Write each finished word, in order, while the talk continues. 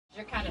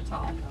You're kind of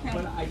tall.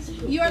 Okay.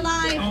 You're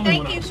live.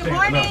 Thank you. Good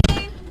morning.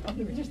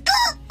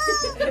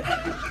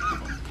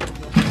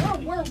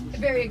 We're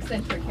very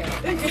eccentric here.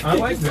 I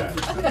like that.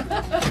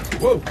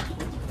 Whoa.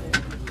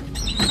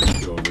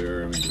 Go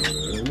there.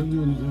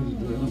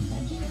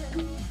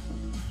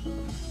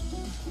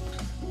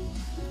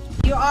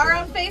 You are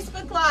on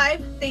Facebook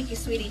Live. Thank you,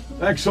 sweetie.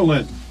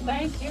 Excellent.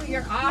 Thank you.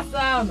 You're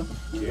awesome.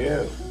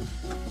 Yeah.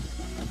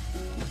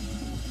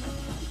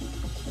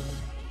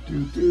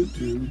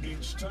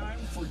 It's time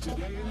for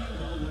Today in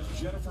Yuma with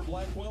Jennifer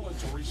Blackwell and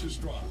THERESA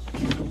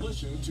STRAUB. You can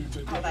listen to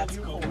Today in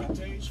Yuma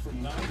weekdays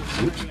from 9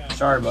 to 10 a.m.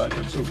 Sorry, bud.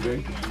 It's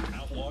okay.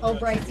 Oh,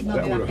 Bryce, you know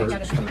That that I would've got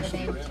to see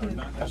hurt. the name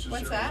too.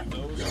 What's that?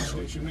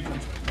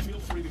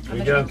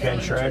 You doing, Ken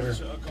Shrader?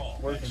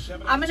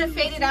 I'm going to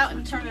fade it out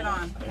and turn it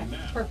on.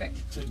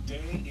 Perfect.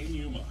 Today in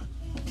Yuma.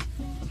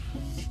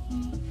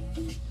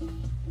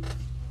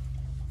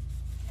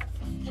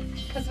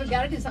 Because we've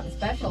got to do something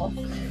special.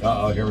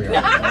 Uh-oh, here we are.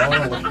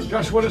 Oh,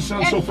 gosh, what it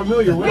sounds so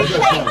familiar. What is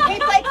that song? We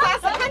play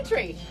classic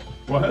country.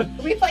 What?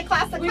 We play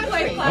classic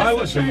country.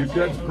 Well, so you've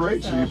got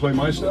great. So you play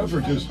my stuff or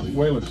just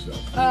Waylon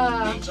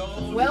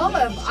stuff? Well,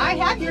 I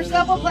have your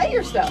stuff. We'll play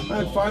your stuff.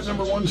 I had 5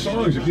 #1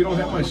 songs. If you don't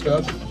have my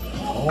stuff,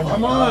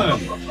 come on.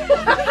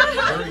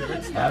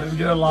 Have him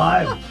do it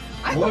live.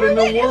 What in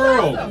the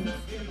world?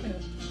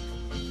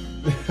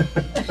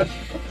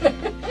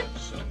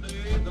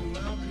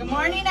 Good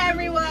morning,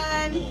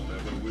 everyone.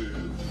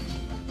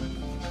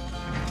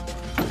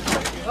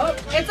 Oh,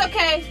 it's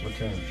okay. What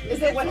kind of shit?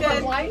 Is it one of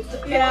our blinds?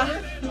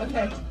 Yeah.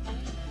 Okay.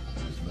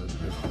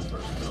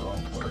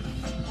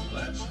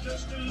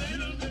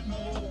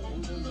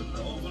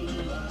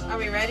 Are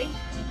we ready?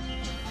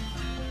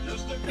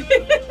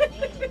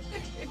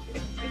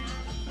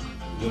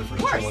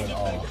 Jennifer's showing it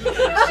all.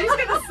 She's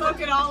going to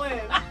soak it all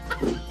in.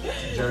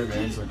 Jerry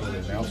Vance, like when the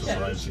announcers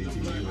were on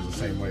CTV, was the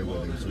same way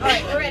with him. So All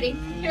right, we're ready.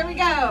 Here we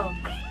go.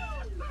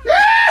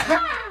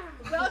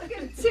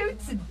 Welcome to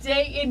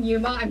Today in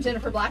Yuma. I'm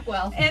Jennifer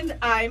Blackwell. And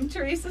I'm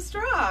THERESA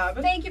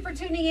STRAUB. Thank you for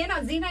tuning in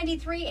on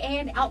Z93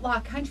 and Outlaw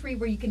Country,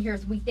 where you can hear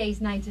us weekdays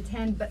 9 to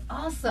 10. But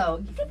also,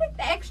 you get the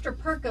extra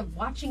perk of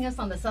watching us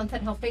on the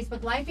Sunset Health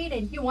Facebook Live feed,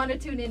 and you want to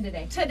tune in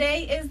today.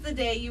 Today is the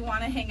day you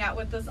want to hang out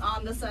with us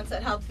on the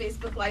Sunset Health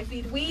Facebook Live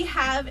feed. We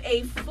have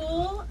a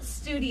full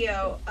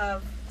studio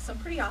of some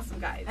pretty awesome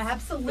guys.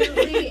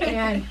 Absolutely,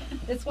 and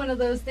it's one of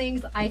those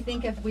things. I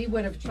think if we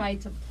would have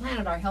tried to plan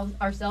it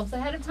ourselves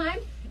ahead of time,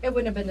 it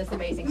wouldn't have been this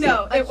amazing.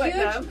 No, so it wouldn't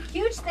have.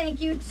 Huge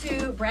thank you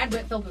to Brad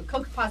Whitfield with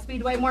COCOPAH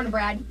Speedway. Morning,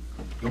 Brad.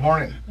 good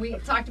morning. We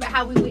talked about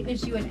how we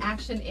witnessed you in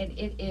action, and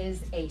it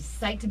is a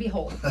sight to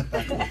behold. Well,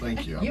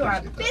 thank you. I You are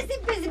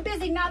appreciate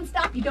busy,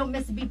 nonstop. You don't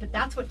miss a beat, but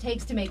that's what it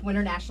takes to make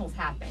Winter Nationals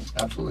happen.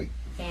 that. Absolutely.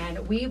 And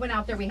we went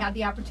out there. We had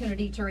the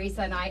opportunity, THERESA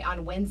and I,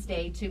 on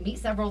Wednesday to meet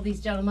several of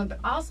these gentlemen, but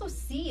also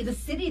see the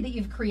city that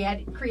you've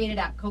created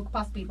at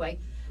COCOPAH Speedway.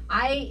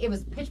 It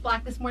was pitch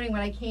black this morning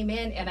when I came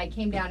in, and I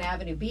came down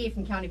Avenue B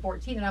from County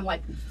 14, and I'm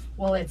like,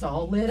 well, it's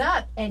all lit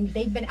up. And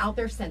they've been out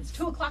there since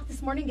 2 o'clock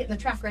this morning getting the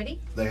track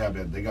ready. They have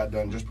been. They got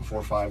done just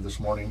before 5 this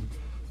morning.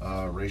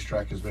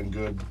 Racetrack has been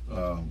good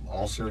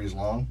all series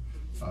long.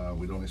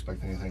 We don't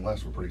expect anything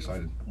less. We're pretty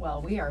excited.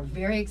 Well, we are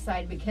very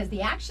excited because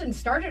the action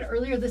started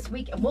earlier this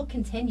week and will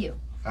continue.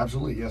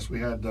 Absolutely, yes. We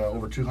had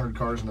over 200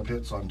 cars in the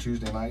pits on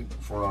Tuesday night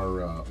for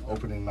our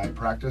opening night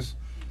practice.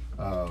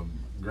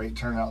 Great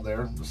turnout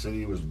there. The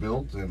city was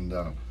built, and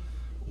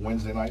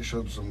Wednesday night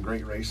showed some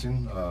great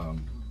racing.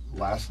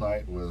 Last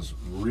night was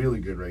really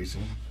good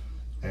racing,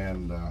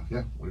 and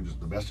yeah,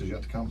 the best is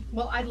yet to come.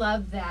 Well, I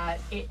love that.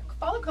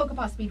 Follow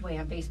COCOPAH Speedway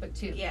on Facebook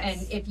too.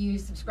 Yes. And if you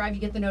subscribe, you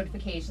get the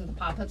notifications, the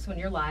pop-ups when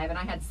you're live. And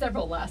I had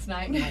several last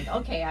night. And I'm like,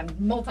 okay, I'm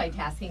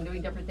multitasking,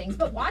 doing different things,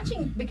 but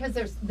watching because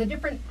there's the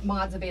different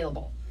mods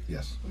available.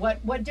 Yes.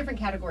 What different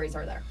categories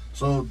are there?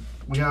 So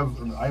we have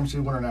the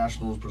IMCA Winter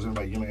Nationals presented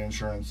by Yuma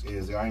Insurance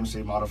is the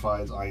IMCA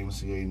Modifieds,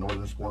 IMCA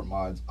Northern Sport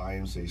Mods,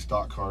 IMCA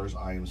Stock Cars,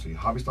 IMCA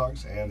Hobby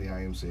Stocks, and the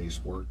IMCA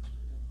Sport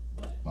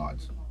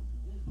Mods.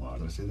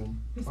 Did I say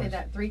them? You say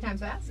that 3 times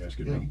fast? That's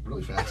good. Yeah,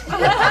 really fast.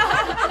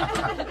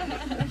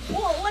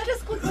 Well, let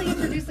us quickly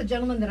introduce the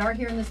gentlemen that are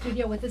here in the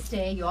studio with us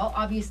today. You all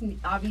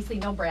obviously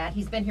know Brad.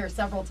 He's been here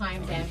several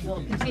times and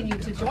will continue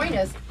to join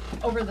us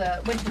over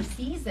the winter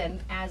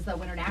season as the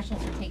Winter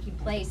Nationals are taking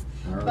place.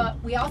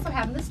 But we also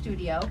have in the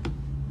studio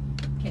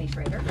Kenny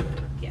Shrader.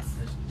 Yes.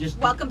 Just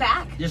Welcome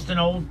back. Just an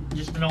old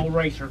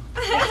racer.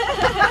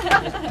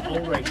 Just an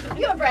old racer.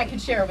 You and Brad can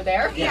share over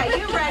there. Yeah,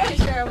 you and Brad can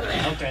share over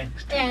there. Okay.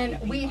 And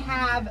we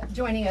have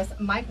joining us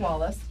Mike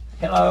Wallace.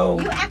 Hello.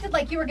 You acted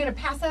like you were going to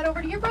pass that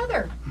over to your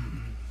brother.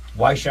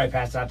 Why should I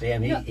pass that to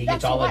him? He That's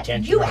gets all the what-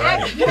 attention. You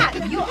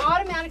already. you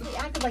automatically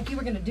acted like you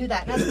were going to do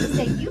that. And I was going to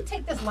say, you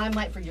take this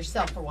limelight for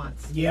yourself for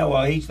once. Yeah,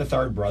 well, he's the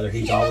third brother.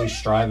 He's always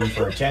striving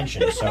for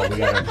attention, so we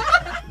got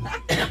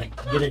to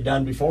get it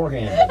done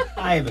beforehand. But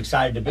I am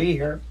excited to be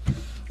here.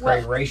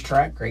 Great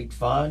racetrack, great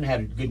fun. Had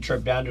a good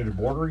trip down to the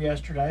border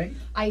yesterday.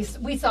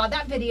 We saw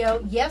that video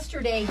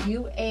yesterday.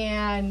 You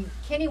and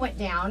Kenny went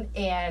down,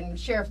 and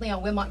Sheriff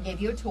Leon Wilmot gave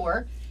you a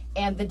tour.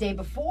 And the day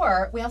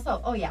before, we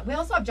also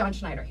have John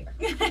Schneider here.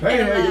 Hey,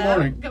 good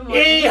morning. Good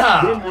morning.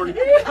 Yeehaw! Good morning.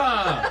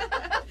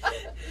 Yeehaw!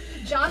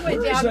 John went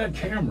Where's down. that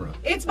camera?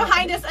 It's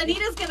behind us.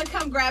 Anita's going to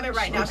come grab it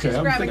right now. Okay, She's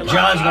I'm grabbing thinking it.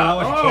 John's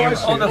going to Oh, I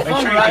see. on the Make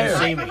phone sure you right can here.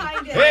 see Right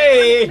behind it.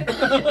 Hey!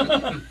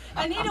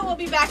 Anita will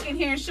be back in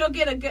here, and she'll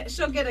get a good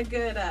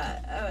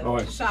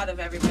I see. shot of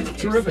everybody. Here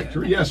Terrific.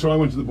 soon. Yeah, so I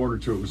went to the border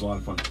too. It was a lot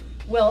of fun.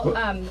 Well,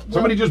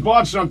 Somebody just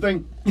bought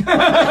something. notifications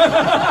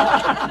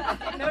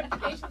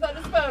on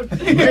his phone.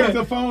 Make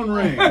the phone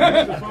ring.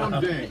 Make the phone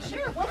ding.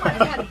 Sure, Wilmot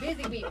has had a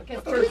busy week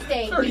because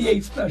Tuesday.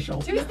 38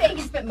 special. Tuesday,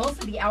 he spent most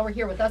of the hour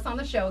here with us on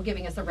the show,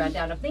 giving us a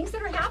rundown of things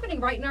that are happening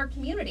right in our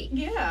community.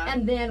 Yeah.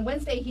 And then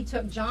Wednesday, he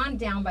took John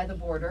down by the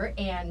border,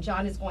 and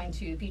John is going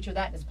to feature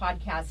that in his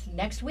podcast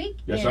next week.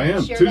 Yes, and I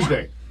am. share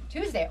Tuesday. that.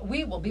 Tuesday.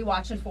 We will be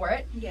watching for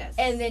it. Yes.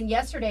 And then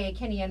yesterday,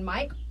 Kenny and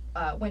Mike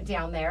went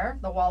down there,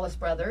 the Wallace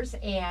brothers,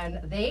 and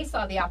they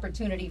saw the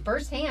opportunity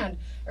firsthand,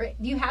 or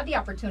you had the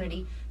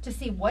opportunity to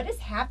see what is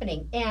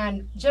happening.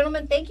 And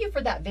gentlemen, thank you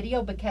for that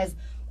video, because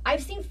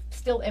I've seen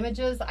still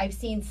images, I've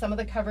seen some of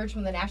the coverage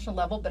from the national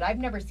level, but I've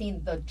never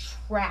seen the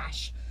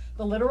trash,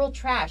 the literal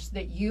trash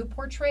that you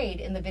portrayed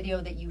in the video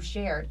that you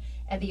shared,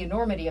 and the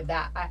enormity of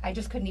that. I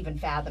just couldn't even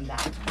fathom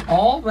that.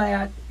 All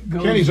that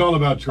goes. Kenny's all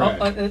about trash.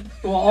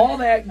 Well, all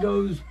that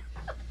goes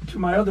to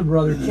my other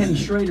brother, Kenny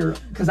Shrader,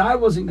 because I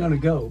wasn't going to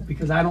go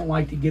because I don't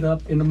like to get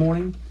up in the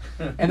morning.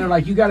 And they're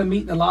like, you got to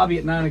meet in the lobby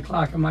at 9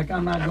 o'clock. I'm like,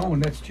 I'm not going.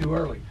 That's too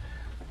early.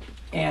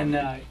 And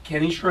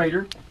Kenny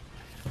Shrader,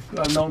 who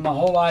I've known my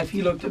whole life,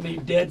 he looked at me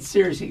dead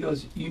serious. He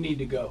goes, you need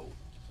to go.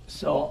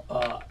 So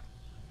I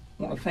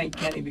want to thank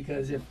Kenny,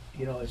 because if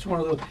it's one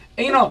of those.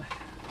 And,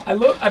 I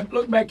look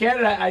back at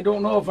it. I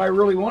don't know if I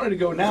really wanted to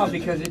go now,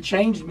 because it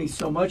changed me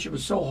so much. It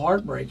was so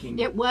heartbreaking.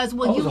 It was.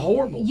 Well, That was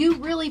horrible. You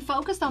really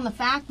focused on the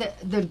fact that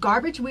the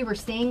garbage we were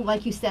seeing,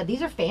 like you said,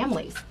 these are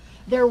families.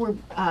 There were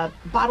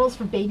bottles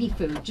for baby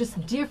food,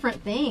 just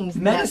different things.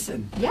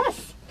 Medicine.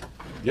 Yes.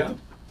 Yeah,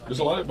 there's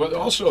a lot of, but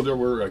also there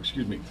were,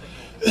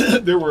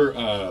 there were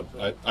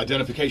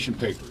identification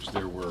papers,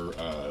 there were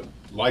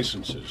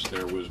licenses,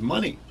 there was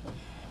money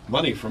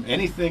from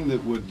anything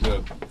that would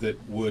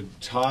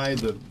tie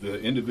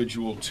the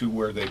individual to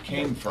where they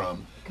came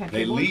from.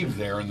 They leave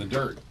there in the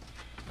dirt.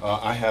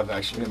 I have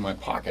actually in my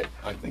pocket,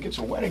 I think it's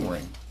a wedding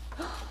ring.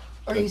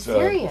 Are you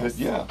serious?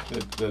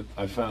 That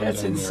I found.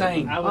 That's down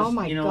insane. There. I was, Oh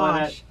my you know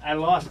gosh. what? I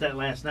lost that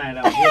last night.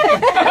 I was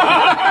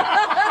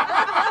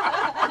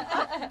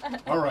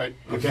All right.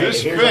 If Okay,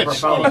 this here's a fits,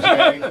 proposal.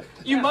 okay.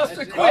 You must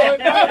have quit.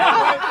 No,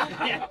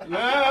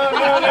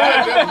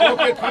 we'll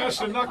get past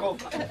the knuckle.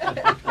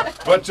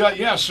 But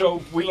yeah,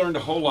 so we learned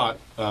a whole lot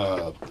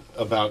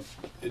about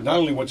not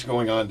only what's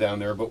going on down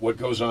there, but what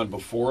goes on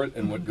before it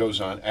and what goes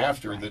on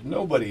after, that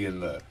nobody in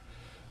the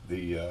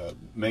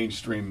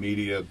mainstream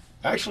media,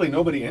 actually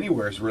nobody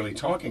anywhere is really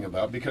talking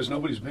about, because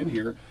nobody's been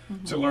here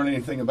to learn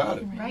anything about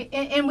it. Right.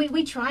 And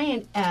we try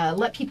and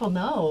let people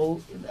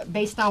know,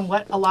 based on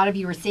what a lot of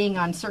you are seeing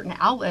on certain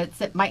outlets,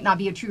 that might not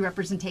be a true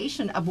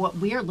representation of what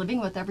we are living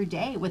with every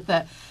day, with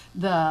the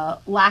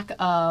lack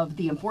of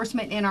the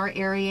enforcement in our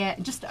area,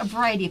 just a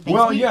variety of things.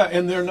 Well, yeah,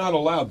 and they're not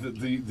allowed.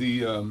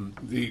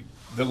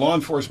 The law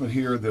enforcement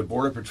here, the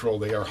Border Patrol,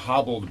 they are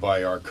hobbled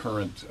by our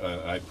current,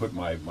 I put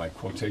my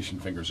quotation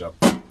fingers up,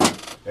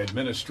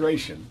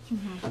 administration.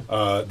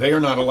 They are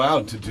not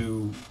allowed to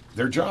do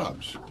their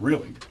jobs,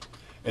 really.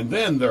 And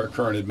then their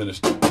current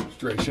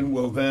administration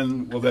will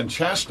then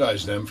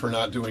chastise them for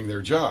not doing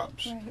their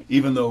jobs,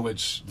 even though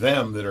it's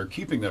them that are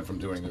keeping them from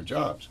doing their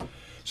jobs.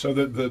 So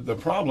the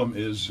problem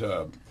is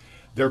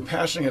they're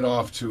passing it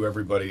off to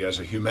everybody as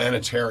a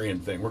humanitarian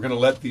thing. We're going to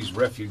let these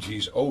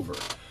refugees over.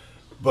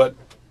 But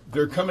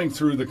they're coming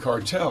through the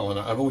cartel, and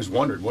I've always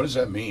wondered, what does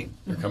that mean?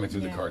 They're coming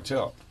through the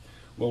cartel.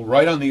 Well,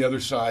 right on the other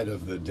side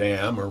of the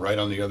dam, or right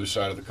on the other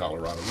side of the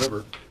Colorado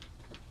River,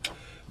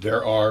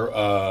 there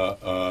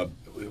are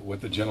what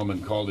the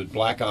gentleman called it,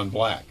 black on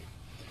black.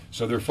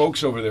 So there are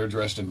folks over there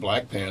dressed in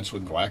black pants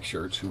with black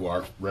shirts who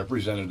are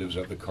representatives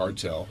of the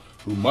cartel,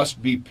 who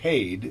must be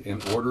paid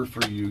in order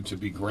for you to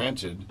be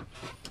granted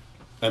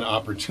an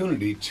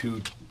opportunity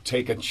to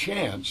take a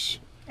chance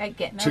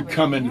to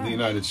come into the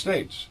United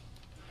States.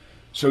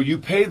 So you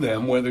pay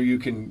them whether you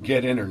can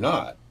get in or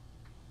not.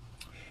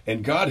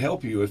 And God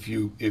help you if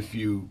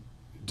you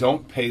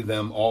don't pay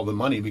them all the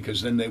money,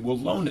 because then they will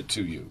loan it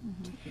to you.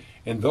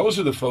 And those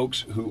are the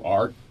folks who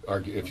are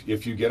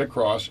if you get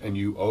across and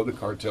you owe the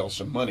cartel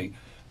some money,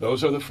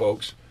 those are the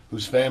folks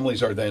whose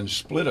families are then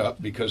split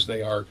up because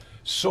they are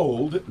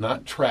sold,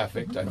 not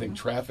trafficked. I think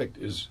trafficked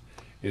is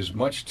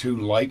much too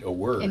light a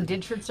word.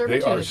 Indentured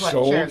servitude They are is what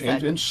sold Sheriff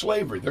said. in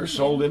slavery. They're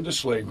sold into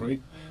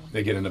slavery.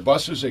 They get in the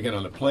buses, they get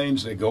on the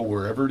planes, they go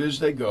wherever it is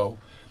they go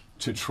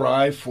to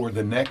try for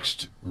the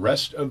next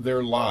rest of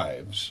their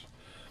lives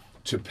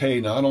to pay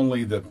not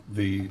only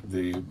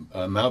the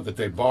amount that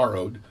they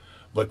borrowed,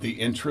 but the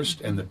interest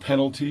and the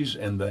penalties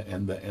and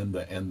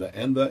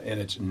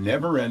it's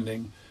never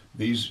ending.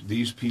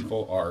 These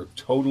people are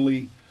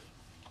totally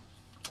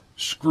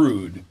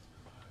screwed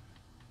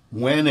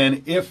when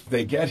and if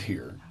they get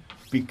here.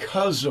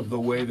 because of the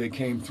way they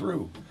came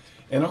through.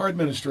 And our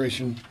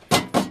administration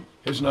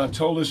has not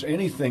told us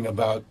anything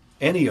about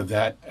any of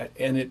that,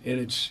 and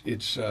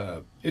it's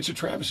a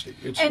travesty.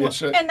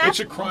 It's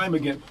a crime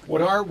against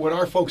what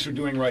our folks are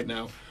doing right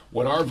now.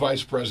 What our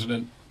vice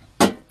president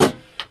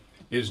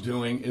is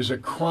doing is a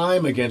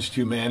crime against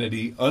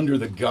humanity under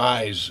the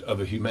guise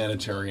of a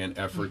humanitarian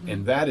effort,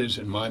 and that is,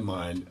 in my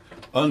mind,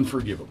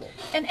 unforgivable.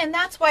 And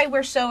that's why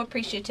we're so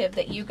appreciative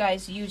that you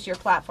guys use your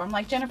platform.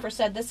 Like Jennifer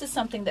said, this is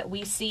something that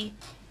we see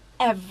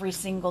every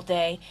single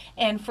day,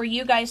 and for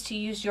you guys to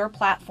use your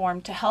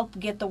platform to help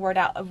get the word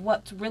out of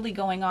what's really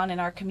going on in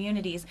our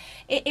communities,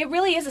 it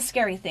really is a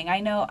scary thing. I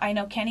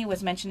know Kenny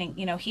was mentioning,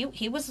 you know,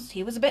 he was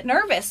a bit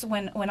nervous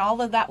when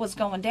all of that was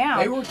going down.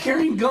 They were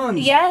carrying guns.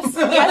 Yes,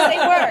 they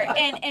were.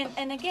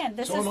 And again,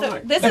 this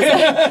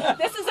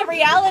is a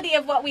reality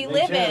of what we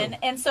live in.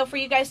 And so for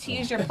you guys to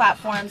use your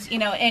platforms, you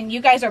know, and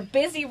you guys are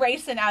busy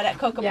racing out at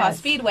COCOPAH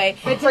Speedway,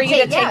 but for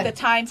you to take the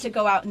time to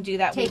go out and do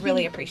that, we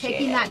really appreciate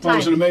it. Well, it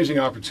was an amazing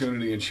opportunity.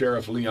 And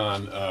Sheriff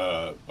Leon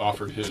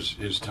offered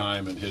his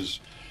time and his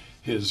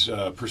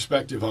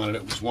perspective on it.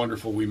 It was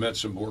wonderful. We met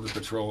some Border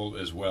Patrol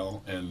as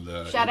well, and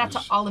shout out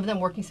to all of them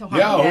working so hard.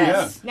 Yeah,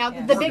 yes. Now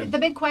the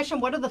big question: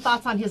 what are the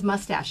thoughts on his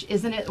mustache?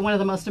 Isn't it one of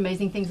the most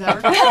amazing things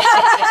ever? We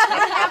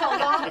have a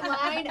long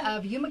line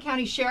of Yuma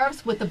County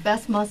sheriffs with the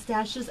best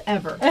mustaches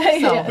ever.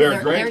 So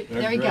they're great.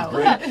 There you go.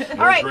 Great.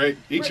 All right, great.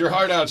 Eat your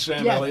heart out,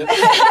 Sam Elliott. Do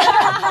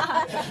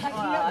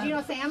you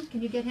know Sam?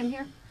 Can you get him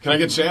here? Can I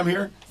get Sam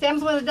here?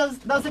 Sam's one of those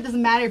that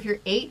doesn't matter if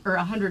you're 8 or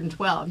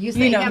 112. You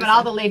say him and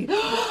all the ladies. You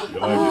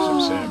like me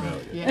some Sam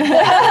Elliott. Yeah.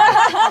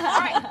 All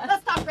right,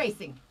 let's talk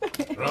racing.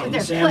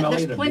 There's plenty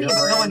of it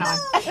going on.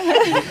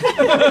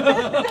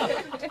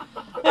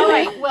 All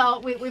right,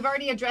 well, we've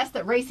already addressed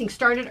that racing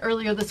started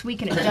earlier this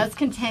week, and it does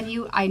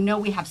continue. I know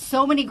we have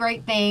so many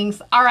great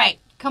things. All right,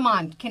 come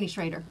on, Kenny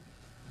Shrader.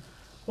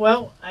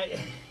 Well,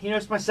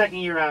 it's my second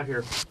year out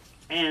here,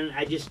 and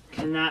I just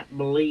cannot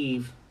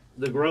believe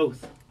the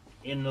growth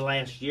in the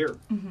last year.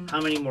 Mm-hmm.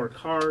 How many more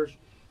cars,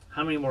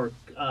 how many more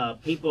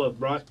people have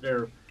brought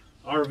their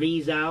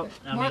RVs out.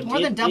 More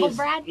than doubled,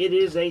 Brad? It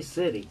is a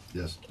city.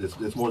 Yes,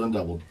 it's more than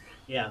doubled.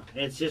 Yeah,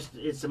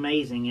 it's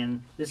amazing.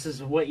 And this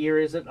is, what year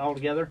is it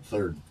altogether?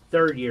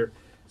 Third year.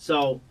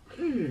 So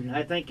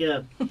I think,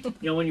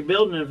 when you're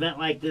building an event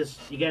like this,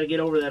 you got to get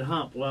over that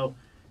hump. Well,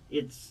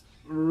 it's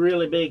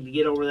really big to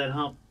get over that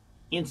hump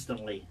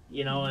instantly,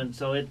 and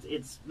so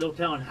it's no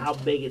telling how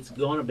big it's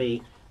going to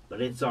be.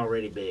 But it's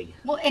already big.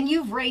 Well, and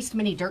you've raced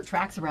many dirt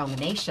tracks around the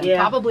nation, yeah,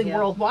 probably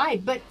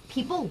worldwide, but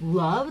people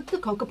love the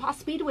COCOPAH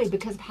Speedway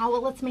because of how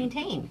well it's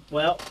maintained.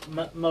 Well,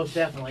 most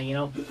definitely,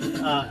 an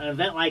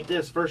event like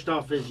this, first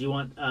off, is you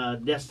want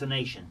a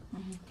destination.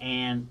 Mm-hmm.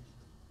 And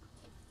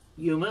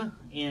Yuma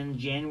in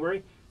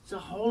January, it's a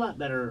whole lot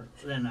better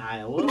than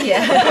Iowa.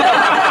 Yeah.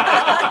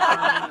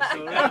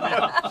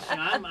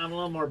 I'm a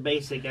little more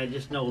basic. I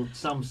just know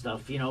some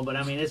stuff, but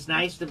I mean, it's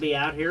nice to be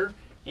out here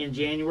in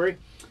January.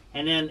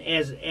 And then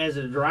as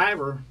a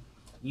driver,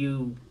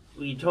 when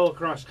you tow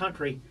across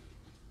country,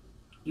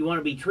 you want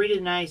to be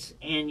treated nice,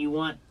 and you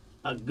want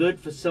a good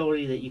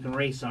facility that you can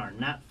race on,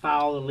 not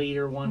follow the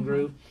leader one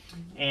groove.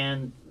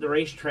 And the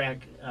racetrack,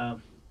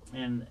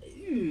 and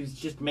it's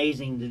just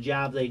amazing the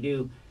job they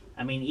do.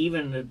 I mean,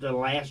 even the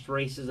last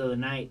races of the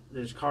night,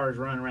 there's cars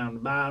running around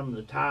the bottom,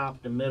 the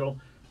top, the middle,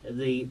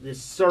 the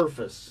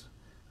surface.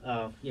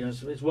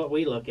 It's what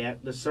we look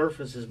at. The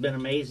surface has been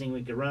amazing.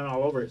 We could run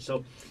all over it.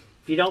 So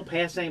if you don't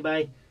pass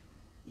anybody,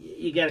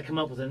 you got to come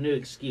up with a new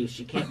excuse.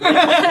 You can't blame,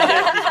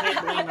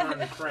 it on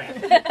the track.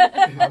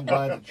 I'm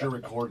glad that you're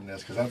recording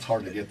this because that's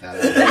hard to get that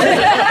out.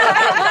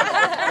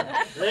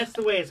 That's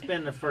the way it's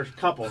been the first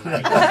couple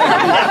nights.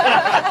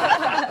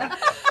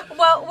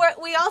 Well,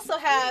 we also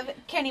have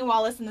Kenny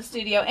Wallace in the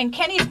studio, and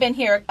Kenny's been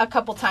here a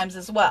couple times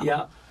as well.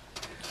 Yeah.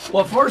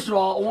 Well, first of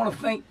all, I want to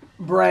thank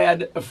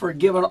Brad for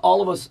giving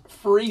all of us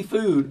free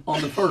food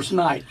on the first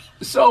night.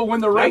 So when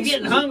the race,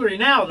 I'm getting hungry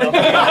now, though.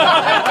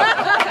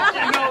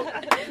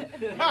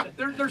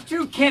 There's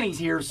two Kennys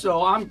here,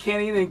 so I'm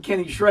Kenny and then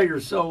Kenny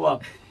Shrader.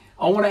 So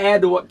I want to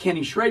add to what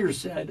Kenny Shrader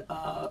said.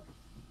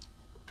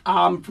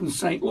 I'm from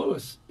St.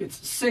 Louis.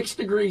 It's 6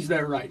 degrees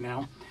there right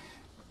now.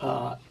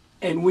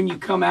 And when you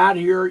come out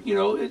here,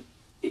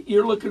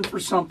 you're looking for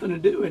something to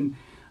do. And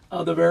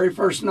the very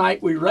first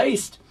night we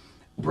raced,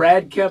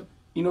 Brad kept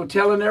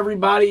telling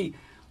everybody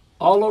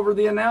all over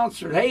the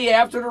announcer, hey,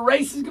 after the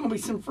race is going to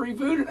be some free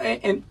food.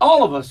 And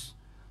all of us,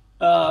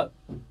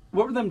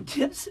 what were them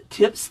tips?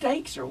 Tip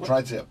steaks or what?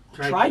 Tri-tip.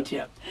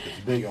 Tri-tip. It's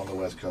big on the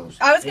West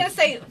Coast. I was going to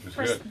say,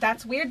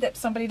 that's weird that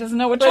somebody doesn't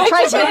know what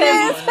tri-tip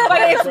is,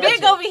 but it's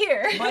big over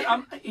here.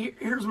 But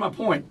here's my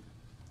point.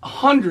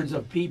 Hundreds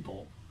of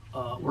people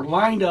were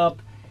lined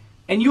up,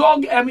 and you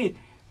all,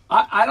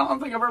 I don't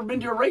think I've ever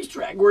been to a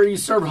racetrack where you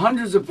serve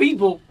hundreds of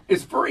people.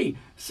 It's free.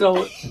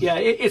 So, yeah,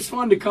 it's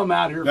fun to come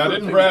out here. Now,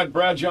 didn't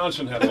Brad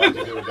Johnson have a lot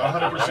to do with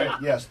that?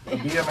 100%, yes. The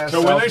BMS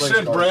so when they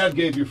said Brad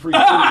gave you free food,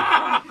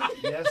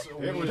 yes,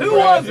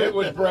 it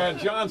was Brad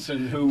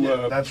Johnson who.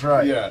 That's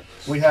right. Yeah,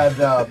 we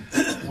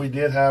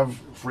did have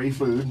free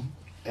food,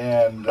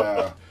 And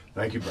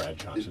Thank you, Brad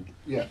Johnson.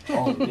 yeah.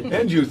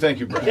 And you, thank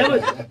you,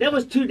 Brad. That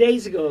was 2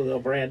 days ago, though,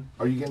 Brad.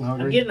 Are you getting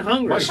hungry? I'm getting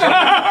hungry.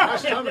 My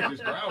stomach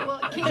is growling. Well,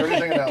 Is there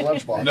anything in that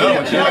lunchbox?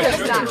 No, it's not there's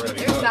sugar not. already.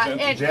 There's No, not. it's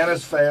empty. And-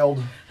 Janice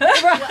failed.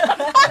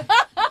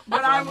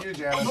 But I, You,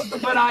 Janice.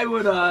 but I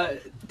would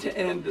to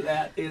end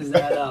that is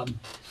that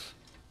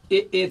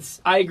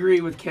it's. I agree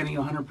with Kenny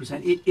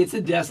 100%. It's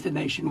a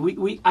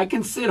destination. I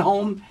can sit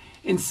home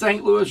in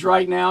St. Louis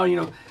right now. You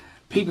know,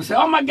 people say,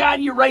 "Oh my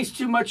God, you race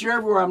too much. You're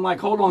everywhere." I'm like,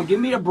 hold on, give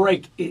me a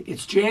break.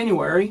 It's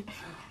January.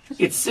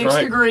 It's 6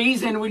 Right.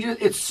 degrees and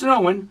it's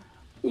snowing.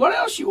 What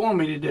else you want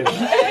me to do?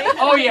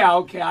 Oh yeah,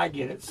 okay, I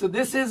get it. So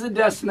this is a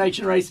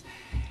destination race.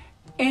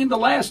 And the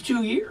last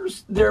 2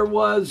 years, there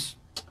was,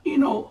 you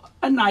know,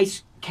 a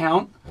nice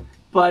count.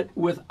 But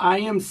with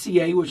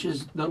IMCA, which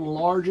is the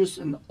largest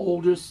and the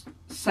oldest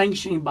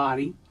sanctioning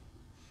body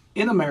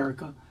in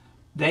America,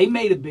 they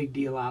made a big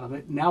deal out of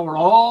it. Now we're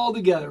all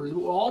together.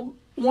 We're all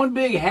one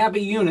big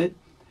happy unit.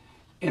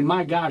 And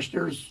my gosh,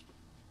 it's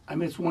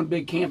one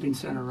big camping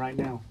center right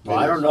now. Well,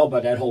 I don't know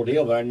about that whole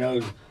deal, but I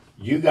know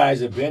you guys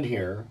have been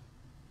here,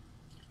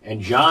 and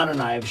John and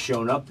I have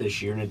shown up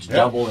this year, and it's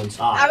double in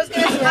size. I was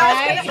going to say,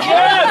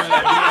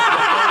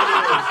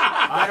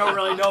 I don't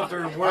really know if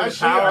there's where I the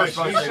see, power I is see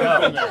supposed to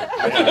something go.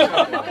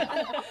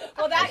 there.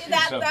 well,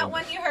 that something.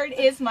 one you heard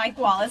is Mike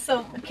Wallace.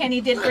 So Kenny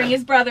did bring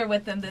his brother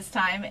with him this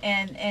time,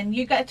 and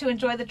you got to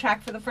enjoy the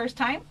track for the first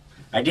time.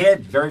 I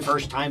did. Very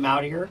first time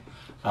out here.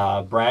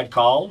 Brad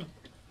called.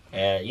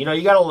 And, you know,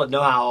 you got to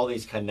know how all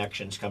these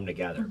connections come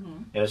together.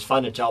 And it's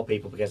fun to tell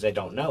people because they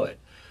don't know it.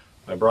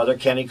 My brother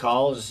Kenny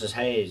calls and says,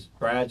 "Hey,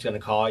 Brad's going to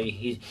call you."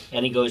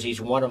 He goes,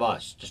 "He's one of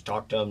us. Just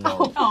talk to him."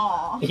 No.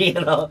 Aw. You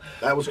know?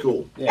 That was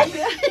cool. Yeah.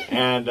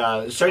 And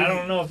so I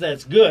don't know if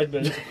that's good,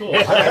 but it's cool.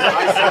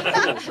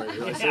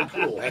 I said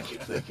cool.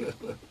 Thank you.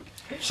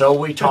 So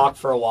we talked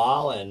for a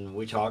while,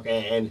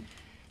 and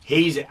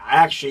he's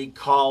actually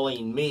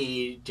calling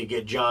me to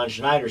get John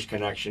Schneider's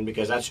connection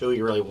because that's who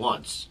he really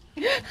wants.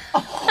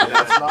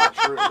 That's not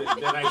true.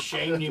 Then I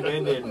shamed him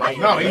into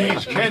inviting No, him. he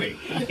means Kenny.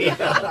 He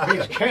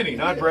means Kenny,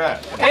 not Brad.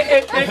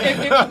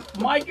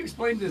 Mike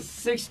explained the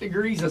 6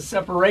 degrees of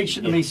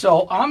separation to me.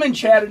 So I'm in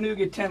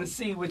Chattanooga,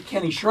 Tennessee with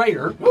Kenny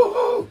Shrader.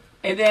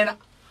 And then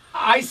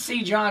I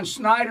see John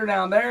Schneider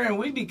down there, and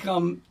we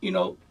become, you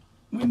know,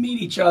 we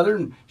meet each other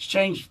and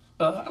exchange,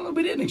 I don't know,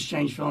 we didn't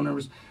exchange phone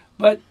numbers.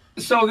 But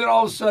so then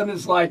all of a sudden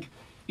it's like,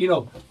 you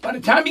know, by the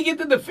time you get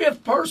to the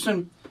 5th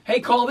person, hey,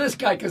 call this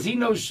guy because he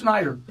knows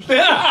Schneider.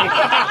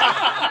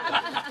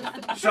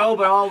 So,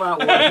 but all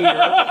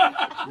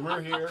that,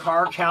 we're here.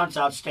 Car count's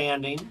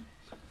outstanding.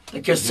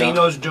 The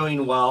casino's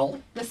doing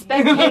well. The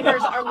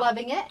spectators are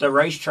loving it. The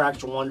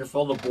racetrack's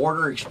wonderful. The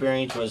border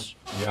experience was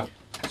Yeah.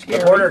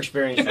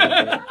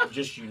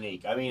 just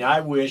unique. I mean,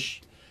 I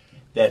wish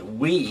that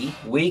we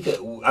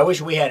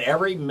wish we had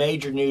every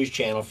major news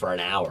channel for an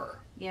hour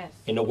Yes.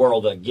 in the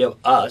world to give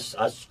us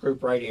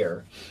group right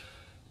here,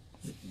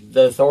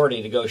 the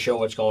authority to go show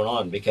what's going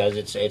on because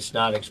it's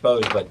not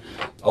exposed. But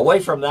away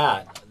from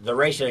that, the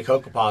racing at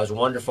COCOPAH is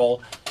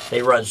wonderful.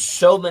 They run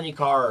so many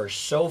cars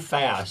so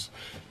fast.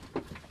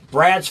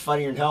 Brad's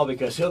funnier than hell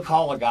because he'll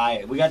call a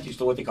guy. We got these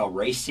what they call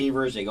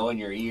receivers. They go in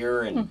your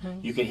ear and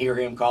you can hear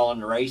him calling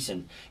the race.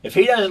 And if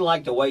he doesn't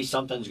like the way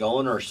something's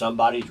going or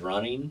somebody's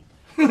running,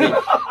 the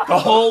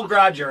whole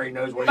garage area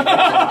knows what he's doing.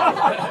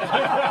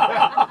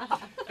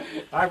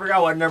 I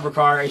forgot what number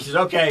car. He says,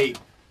 "Okay,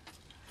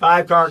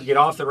 5 car, get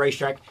off the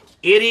racetrack.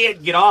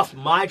 Idiot, get off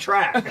my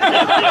track."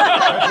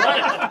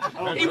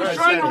 He was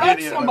trying to wreck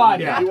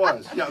somebody. Yeah, he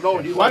was. Yeah, no,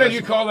 he Why was. did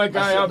you call that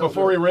guy out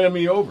before he ran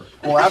me over?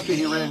 Well, after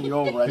he ran you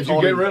over, I Did you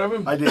told get him, rid of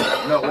him? I did.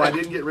 No, well, I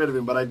didn't get rid of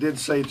him, but I did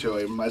say to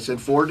him, I said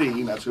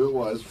 4D, that's who it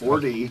was,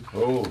 4D.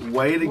 Oh.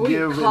 Way to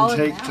give call and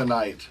him take out?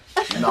 tonight.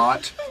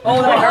 Not.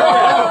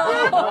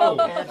 Oh.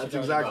 That's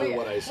exactly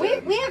what I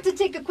said. We have to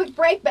take a quick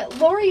break, but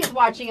Lori is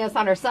watching us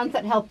on our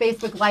Sunset Health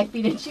Facebook live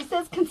feed, and she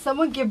says, "Can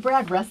someone give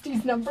Brad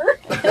Rusty's number?"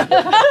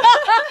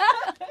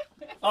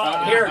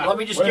 Here, let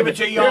me just give it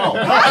to y'all.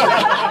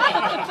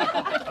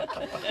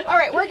 All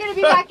right, we're going to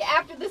be back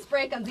after this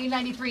break on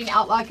Z93 and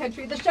Outlaw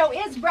Country. The show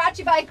is brought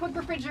to you by Quick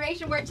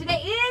Refrigeration, where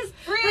today is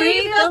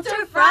Free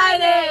Filter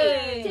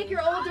Friday. Take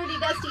your old, dirty,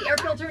 dusty air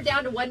filter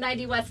down to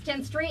 190 West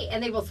 10th Street,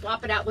 and they will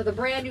swap it out with a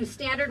brand new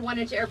standard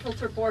 1-inch air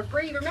filter for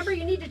free. Remember,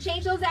 you need to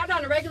change those out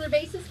on a regular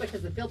basis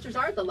because the filters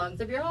are the lungs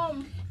of your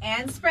home.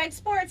 And Sprague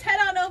Sports, head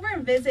on over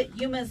and visit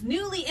Yuma's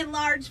newly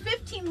enlarged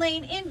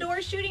 15-lane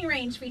indoor shooting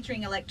range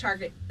featuring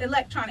electronic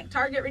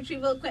target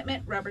retrieval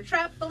equipment, rubber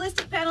trap,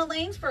 ballistic panel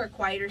lanes for a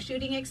quieter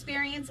shooting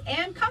experience,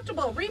 and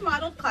comfortable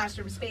remodeled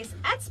classroom space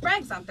at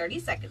Sprague's on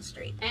 32nd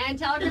Street. And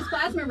Telegraph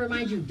Plasma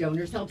reminds you,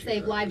 donors help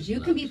save lives. You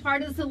can be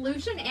part of the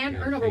solution and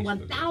earn over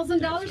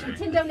 $1,000 from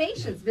 10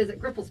 donations. Visit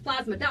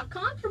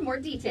gripplesplasma.com for more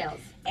details.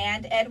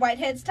 And Ed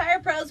Whitehead's Tire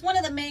Pros, one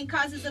of the main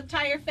causes of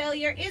tire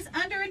failure is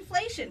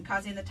underinflation,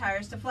 causing the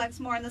tires to flex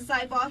more in the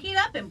sidewall, heat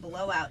up, and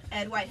blow out.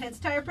 Ed Whitehead's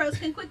Tire Pros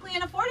can quickly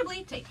and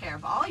affordably take care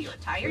of all your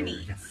tire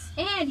needs.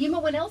 And Yuma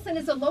Winelson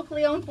is a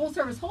locally owned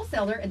full-service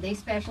wholesaler, and they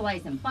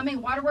specialize in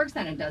plumbing, waterworks,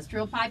 and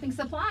industrial piping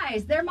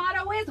supplies. Their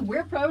motto is,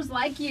 we're pros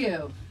like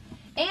you.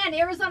 And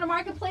Arizona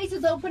Marketplace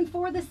is open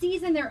for the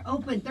season. They're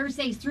open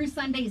Thursdays through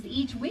Sundays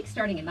each week,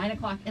 starting at 9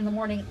 o'clock in the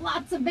morning.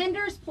 Lots of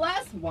vendors,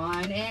 plus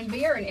wine and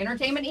beer and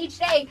entertainment each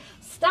day.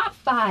 Stop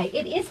by.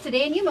 It is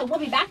Today in Yuma. We'll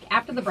be back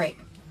after the break.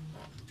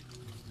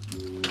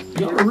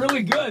 You're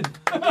really good.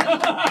 We're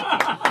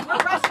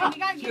rushing. You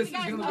gotta give you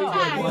guys more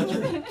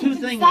time. Two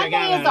things Sunday I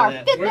got is out our of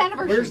that. 5th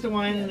anniversary. Where's the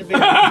wine and the beer?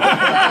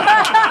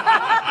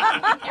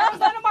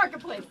 Arizona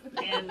Marketplace.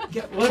 And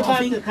what about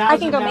the $1,000 I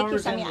can go make you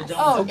some, and the yes.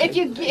 Oh, donuts?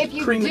 if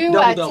you Cream- do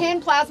double.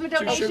 10 plasma Two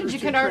donations, sugars, you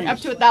two can earn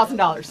up creams. to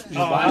 $1,000.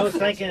 Oh, I was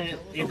thinking if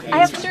you, I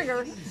have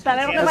sugar, but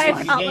I don't know if I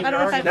have, I don't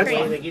know if I have They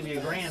cream. give you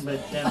 $1,000,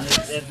 but then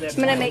I'm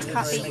gonna make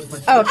coffee.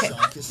 Oh, Okay.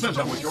 Depends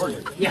on what you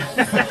order.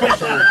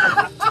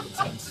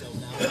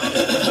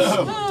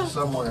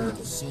 Somewhere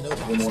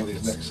in one of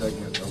these next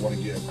segments, I want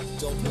to get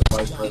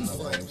Vice President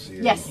of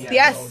IMCA. Yes.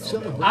 Yes.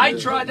 I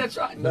tried. That's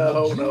right.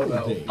 No. You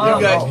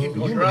guys,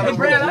 you're on a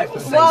Brad, roll. I will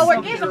say Well, we're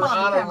something, getting them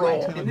on the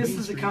camera. and this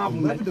is a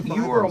compliment.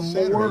 You are a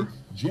more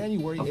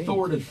January 8th.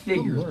 authoritative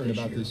figure Learn this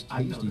about year. this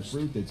I've tasty noticed.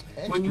 fruit that's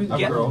When you extra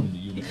get-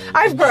 grown.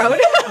 I've grown.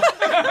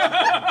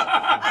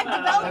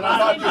 And I'm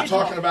not just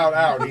talking about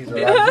out either.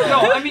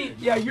 No, I mean,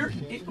 yeah,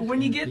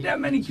 when you get that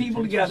many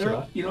people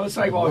together, you know, it's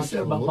like I've always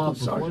said about Bob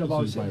Sargent. I've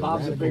always said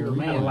Bob's a bigger a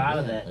man. lot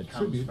of that A comes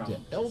tribute from to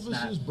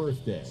Elvis's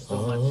birthday. so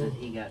much that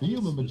he got The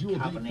Yuma Majula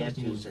Beat Copenhagen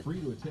Festival is that free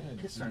to attend.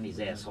 piss on these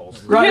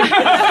assholes. Right?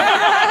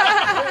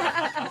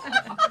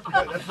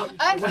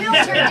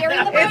 Unfiltered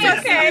during the break.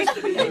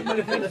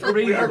 It's okay.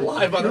 We are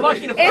live on the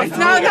Lucky to It's no,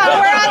 we're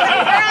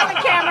on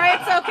the camera.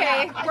 It's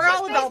okay. We're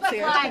all adults Facebook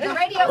here. Live, the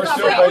radio We're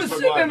coverage. still I was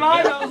sitting in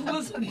line, I was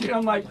listening to you.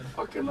 I'm like,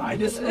 fucking right,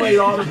 this is way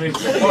on me.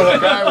 Well,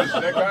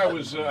 that guy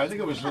was. I think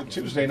it was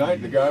Tuesday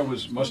night. The guy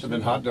must have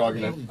been hot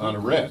dogging it on a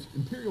red.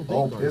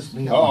 Oh, piss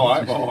me Oh,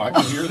 off. I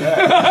can hear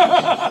that.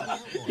 I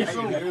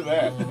can hear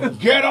that.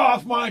 Get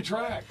off my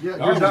track. Yeah, That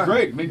you're was done.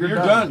 great. I mean, You're you're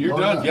done. done. You're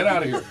Well done. done. Get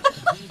out of here.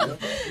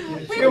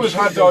 It was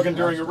hot dogging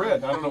during a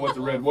red. I don't know what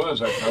the red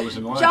was. I was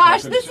in line. so I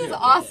Josh, couldn't this see is it.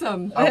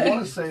 awesome. I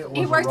want to say it was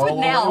He works a with rollover.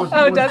 Nell. It was,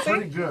 Oh, it was does he?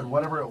 pretty good,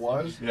 whatever it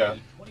was. Yeah.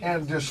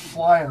 And just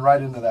flying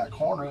right into that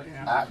corner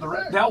at the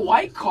wreck. That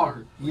white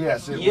card.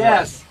 Yes, it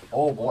Yes. was.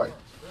 Oh, boy.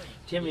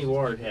 Timmy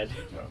Ward had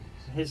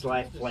his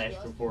life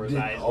flashed before his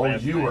eyes. Oh,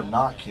 last you night. were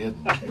not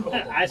kidding.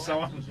 I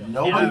saw him.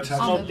 Nobody and I touched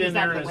smoked him. in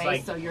there, and it's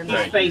like so you're his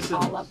not face is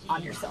all up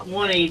on yourself.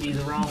 180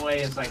 the wrong way.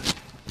 It's like,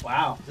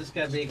 wow, this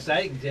got to be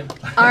exciting, Tim.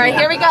 All right,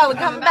 here we go. We're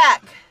coming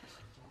back.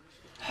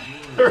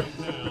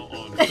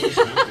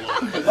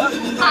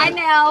 Hi,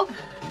 Nell.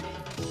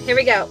 Here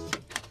we go.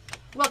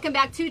 Welcome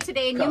back to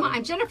Today in Yuma.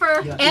 I'm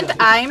Jennifer. And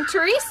I'm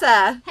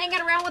Teresa.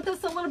 Hanging around with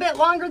us a little bit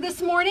longer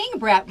this morning,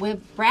 Brad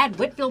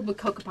Whitfield with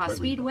COCOPAH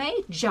Speedway,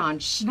 John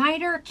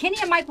Schneider, Kenny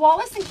and Mike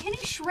Wallace, and Kenny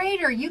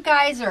Shrader. You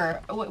guys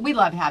we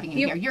love having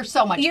you here. You're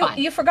so much fun.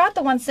 You forgot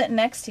the one sitting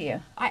next to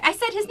you. I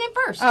said his name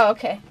first. Oh,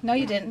 okay. No,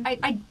 you didn't.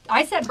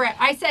 I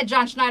said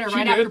John Schneider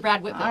right after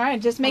Brad Whitfield. All right,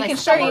 just Well, making I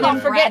sure you stumbled didn't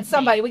on forget Brad's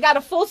somebody. name. We got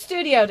a full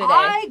studio today.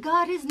 I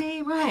got his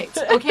name right.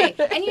 Okay.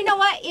 And you know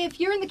what? If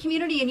you're in the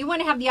community and you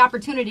want to have the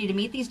opportunity to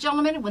meet these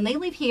gentlemen, when they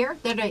leave here,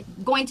 they're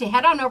going to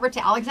head on over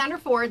to Alexander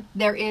Ford.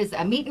 There is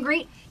a meet and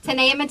greet, 10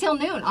 a.m. until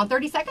noon on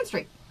 32nd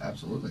Street.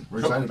 Absolutely. We're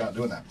excited about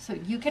doing that. So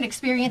you can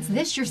experience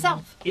this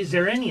yourself. Is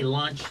there any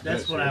lunch?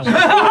 That's what I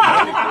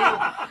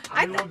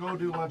want. We will go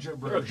do lunch at A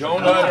Brooks.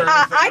 donut or anything.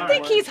 I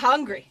think he's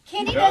hungry.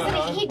 Kenny Yeah,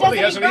 doesn't. He well, doesn't he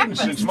eat hasn't eaten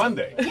breakfast. since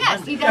Monday.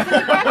 Yes, he doesn't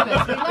eat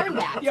breakfast. We learned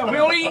that.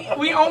 Yeah,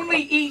 we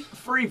only eat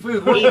free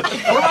food. We're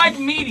like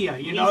media,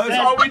 you know.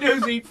 That's all we do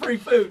is eat free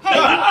food. Hey,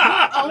 you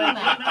own But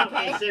that. no,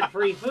 Okay. he said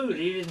free food.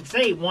 He didn't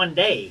say one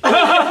day.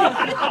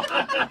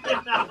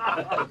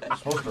 We're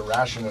supposed to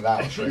ration it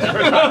out.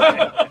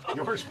 Right?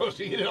 You were supposed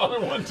to eat it all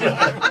at one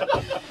time.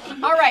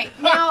 All right.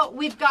 Now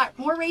we've got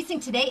more racing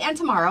today and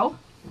tomorrow.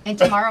 And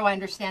tomorrow, I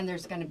understand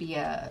there's going to be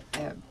a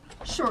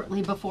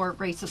shortly before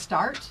races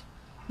start,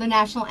 the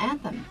national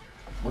anthem.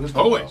 What is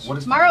Always. What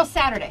is Tomorrow's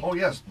Saturday. Oh,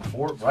 yes.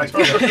 Before. Right.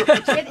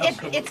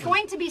 It's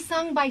going to be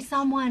sung by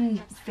someone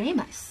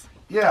famous.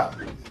 Yeah.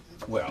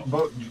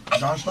 Well,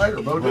 John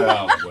Schneider. Bo did.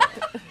 well.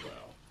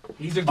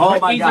 He's a Oh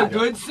good, my he's God. a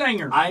good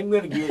singer. I'm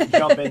going to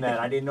jump in that.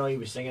 I didn't know he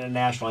was singing a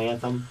national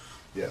anthem,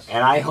 Yes.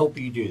 and I hope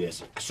you do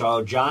this.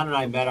 So John and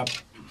I met up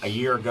a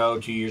year ago,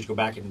 2 years ago,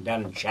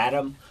 down in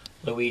Chatham,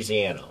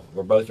 Louisiana.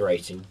 We're both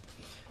racing.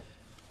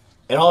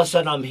 And all of a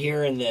sudden I'm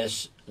hearing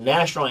this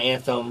national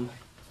anthem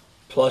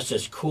plus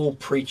this cool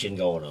preaching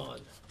going on.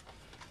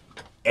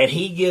 And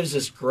he gives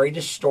this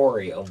greatest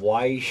story of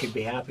why you should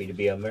be happy to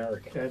be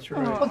American. That's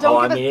right. Well, don't Oh,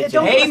 I give mean, a, it's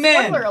don't give a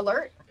Amen. spoiler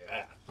alert.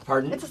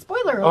 Pardon? It's a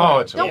spoiler alert. Oh,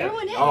 it's don't okay.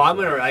 ruin it. Oh, I'm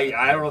gonna. I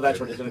don't know if that's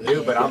what he's gonna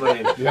do, but I'm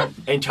gonna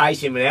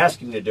entice him and ask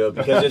him to do it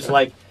because it's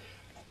like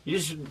you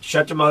just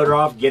shut the motor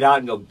off, get out,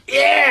 and go.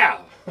 Yeah,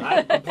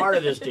 I'm part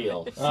of this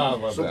deal. Oh, I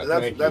love So that.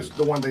 that's Thank that's you.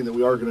 the one thing that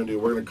we are going to do.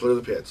 We're going to clear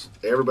the pits.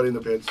 Everybody in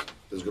the pits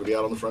is going to be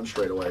out on the front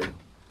straightaway,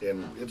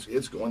 and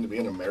it's going to be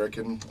an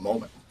American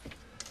moment.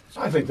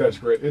 I think that's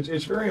great.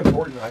 It's very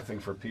important, I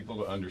think, for people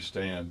to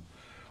understand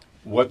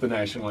what the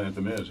national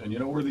anthem is. And you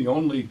know, we're the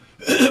only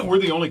we're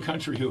the only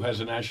country who has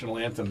a national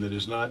anthem that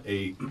is not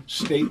a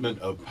statement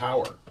of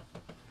power.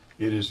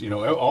 It is, you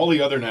know, all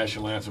the other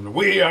national anthems.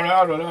 We are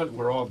out.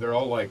 They're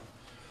all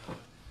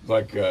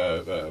like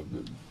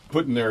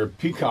putting their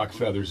peacock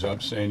feathers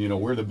up, saying, you know,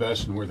 we're the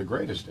best and we're the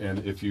greatest.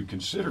 And if you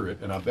consider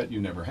it, and I bet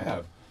you never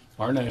have,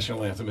 our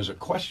national anthem is a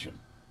question,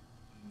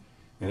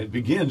 and it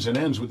begins and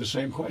ends with the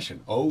same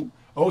question. Oh,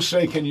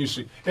 say, can you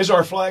see? Is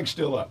our flag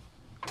still up?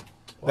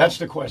 That's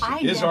the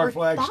question. Is our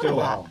flag still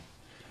up?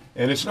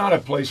 And it's not a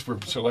place for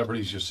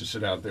celebrities just to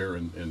sit out there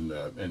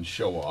and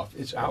show off.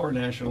 It's our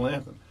national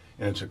anthem.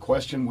 And it's a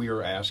question we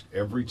are asked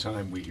every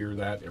time we hear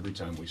that, every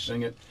time we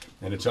sing it.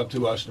 And it's up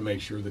to us to make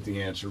sure that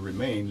the answer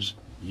remains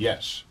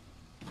yes.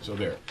 So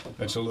there.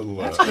 That's a little...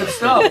 That's good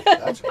stuff.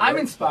 I'm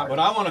inspired. But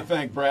I want to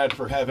thank Brad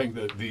for having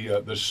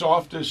the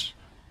softest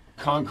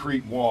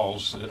concrete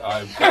walls that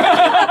I've...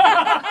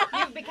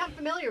 You've become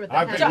familiar with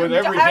that. I've been with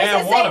every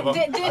damn one of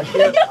them.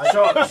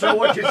 So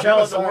what you're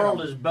telling the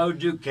world is Bo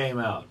Duke came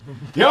out.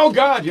 Yeah, oh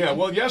God, yeah.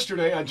 Well,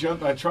 yesterday I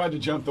tried to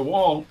jump the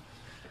wall,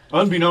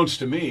 unbeknownst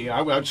to me.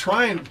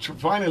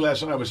 Finally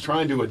last night I was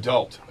trying to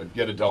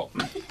get adult,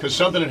 because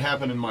something had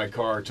happened in my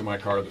car,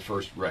 the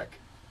first wreck.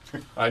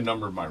 I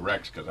numbered my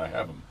wrecks because I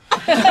have them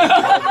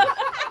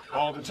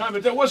all the time,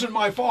 but that wasn't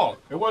my fault.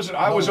 It wasn't.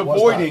 I was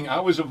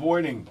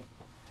avoiding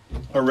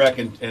a wreck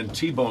and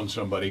T-boned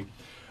somebody.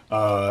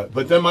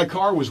 But then my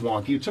car was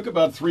wonky. It took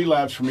about 3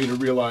 laps for me to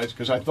realize,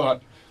 because I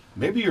thought,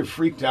 maybe you're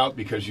freaked out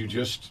because you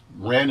just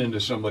ran into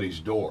somebody's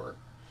door,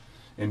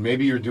 and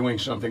maybe you're doing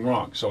something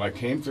wrong. So I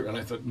came through, and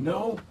I thought,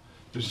 no,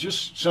 there's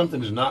just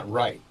something is not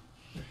right.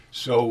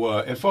 So,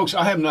 and folks,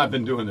 I have not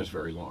been doing this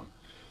very long.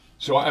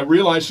 So I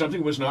realized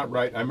something was not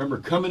right. I remember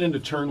coming into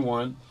turn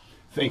 1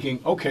 thinking,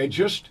 okay,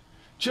 just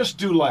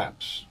do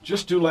laps.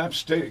 Just do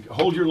laps.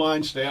 Hold your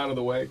line, stay out of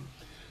the way.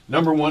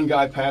 Number 1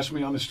 guy passed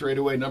me on the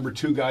straightaway. Number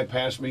 2 guy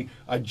passed me.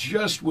 I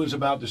just was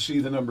about to see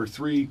the number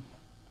 3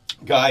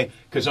 guy,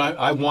 because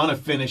I want to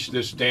finish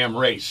this damn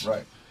race.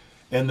 Right.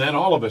 And then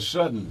all of a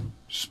sudden,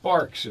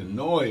 sparks and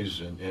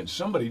noise, and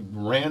somebody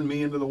ran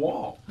me into the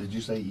wall. Did you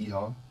say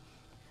yeehaw?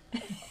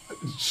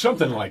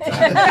 Something like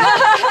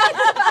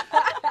that.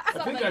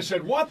 I think I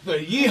said, what the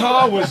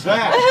yeehaw was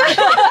that?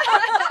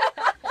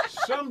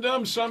 Some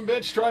dumb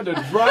sumbitch tried to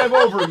drive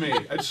over me.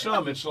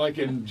 It's like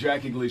in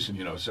Jackie Gleason,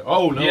 you know. So,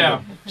 oh, no,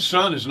 yeah.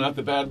 Son is not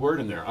the bad word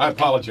in there. I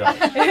apologize.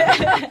 But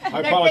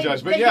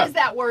yeah, use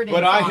that word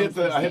but I hit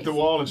the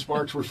wall and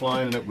sparks were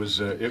flying, and it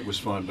was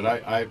fun. But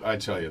I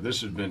tell you,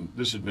 this has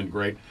been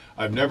great.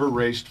 I've never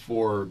raced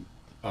for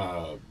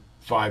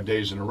 5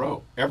 days in a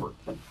row ever.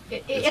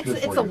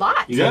 It's a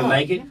lot. You gonna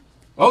make it?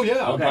 Oh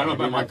yeah, okay. I'm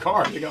about my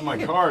car. I got my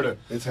car to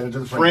it's headed to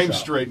the frame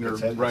shop. straightener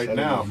it's right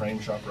now. To the frame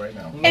shop right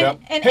now.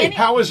 Yep. Hey,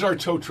 how is our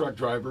tow truck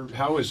driver?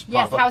 How is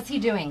Papa? Yes, how's he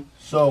doing?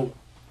 So,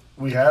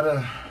 we had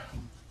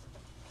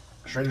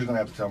Shrader's going to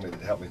have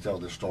to help me tell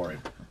this story.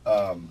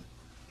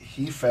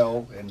 He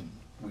fell, and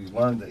we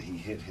learned that he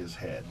hit his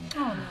head.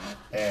 Oh,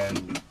 no.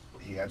 And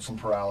he had some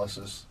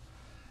paralysis,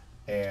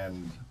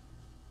 and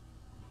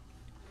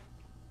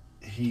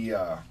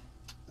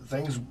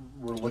things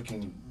were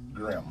looking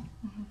grim.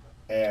 Mm-hmm.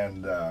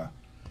 And I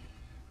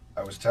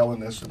was telling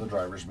this in the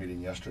drivers' meeting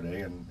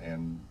yesterday,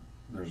 and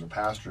there's a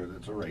pastor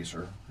that's a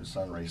racer. His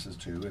son races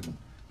too, and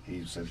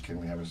he said, "Can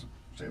we have us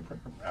say a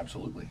prayer?"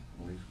 Absolutely.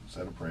 We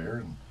said a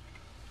prayer,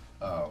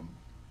 and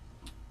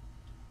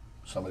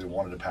somebody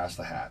wanted to pass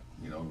the hat,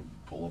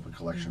 pull up a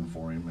collection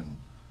for him, and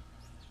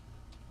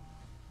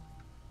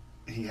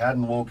he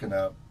hadn't woken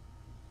up.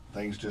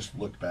 Things just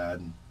looked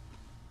bad,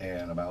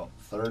 and about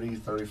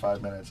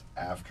 35 minutes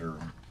after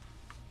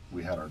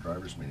we had our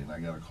driver's meeting,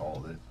 I got a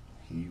call that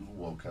he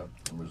woke up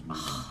and was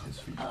moving his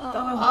feet.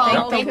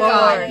 Thank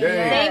God.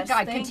 Thank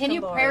God.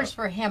 Continue prayers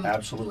for him.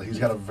 Absolutely. He's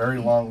got a very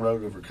long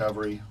road of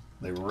recovery.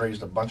 They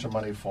raised a bunch of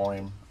money for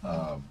him.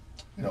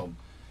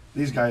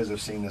 These guys have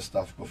seen this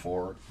stuff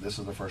before. This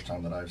is the first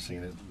time that I've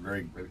seen it.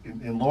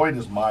 And Lloyd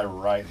is my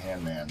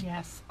right-hand man.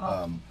 Yes.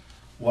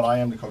 What I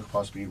am to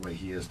COCOPAH Speedway,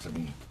 he is to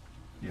me.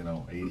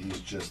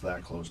 He's just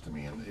that close to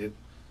me, and it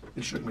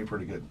shook me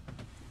pretty good.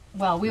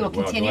 Well, we will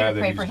continue to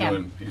pray for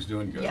him. He's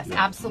doing good. Yes,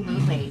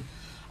 absolutely.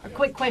 A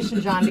quick question,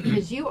 John,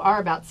 because you are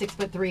about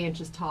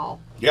 6'3"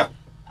 tall. Yeah.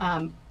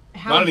 How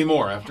Not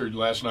anymore. After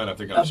last night, I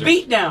think I'm a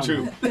beat down.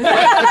 6'2".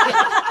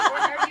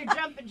 Are you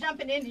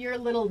jumping into your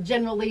little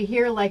General Lee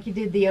here like you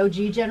did the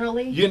OG General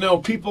Lee?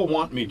 People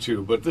want me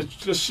to, but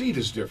the seat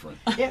is different.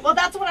 Yeah, well,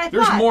 that's what I thought.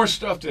 There's more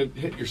stuff to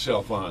hit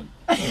yourself on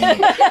in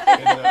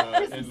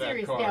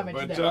that car.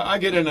 But I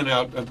get in and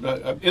out.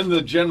 In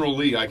the General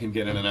Lee, I can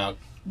get in and out.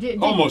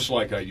 Almost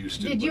like I used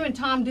to. Did you and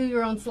Tom do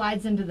your own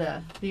slides into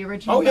the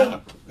original? Oh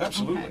yeah,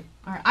 absolutely. Okay.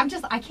 All right,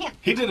 I can't.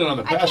 He did it on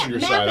the passenger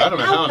side. I don't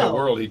know how in the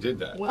world he did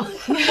that. Well,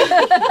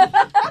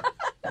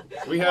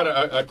 we had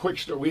a quick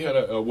story. We had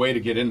a way to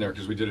get in there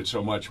because we did it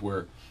so much.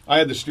 Where I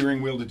had the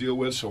steering wheel to deal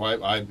with, so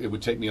it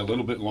would take me a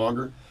little bit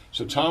longer.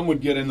 So Tom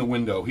would get in the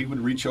window. He would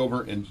reach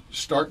over and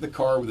start the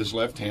car with his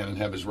left hand and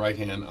have his right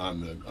hand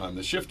on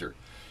the shifter.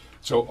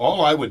 So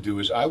all I would do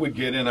is I would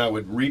get in, I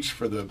would reach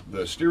for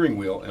the steering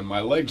wheel, and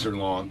my legs are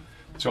long,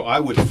 so I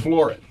would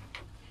floor it.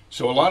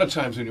 So a lot of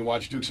times when you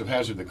watch Dukes of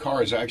Hazzard, the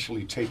car is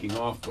actually taking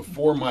off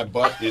before my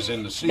butt is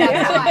in the seat.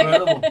 That's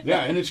incredible.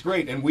 Yeah, and it's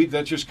great. And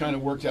that just kind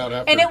of worked out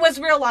after. And it was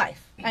real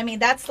life. I mean,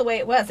 that's the way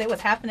it was. It was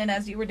happening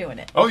as you were doing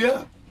it. Oh,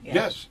 yeah.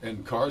 Yes,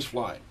 and cars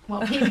fly.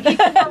 Well, people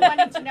were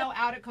wanting to know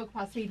out at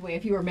COCOPAH Speedway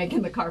if you were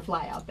making the car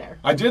fly out there.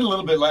 I did a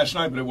little bit last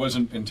night, but it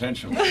wasn't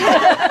intentional.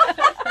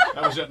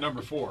 That was at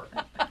number 4.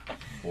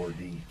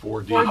 4D.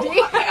 4D.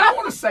 I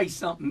want to say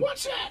something.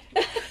 What's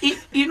that?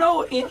 You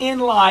know, in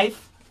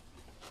life,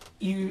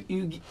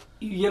 you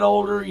get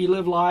older, you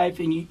live life,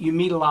 and you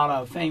meet a lot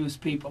of famous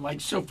people. Like,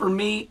 so for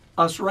me,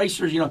 us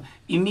racers, you know,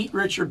 you meet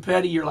Richard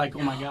Petty, you're like, oh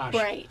my gosh,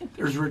 Right.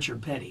 there's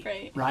Richard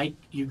Petty, Right.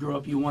 You grow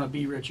up, you want to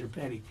be Richard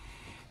Petty,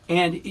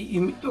 and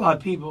you meet a lot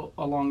of people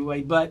along the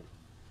way. But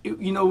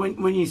you know,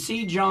 when you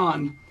see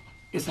John,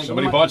 it's like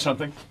Somebody bought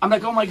something. I'm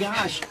like, oh my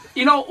gosh,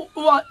 you know.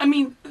 Well, I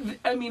mean,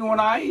 when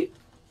I,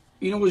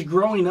 you know, was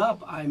growing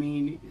up, I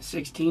mean,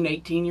 16,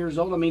 18 years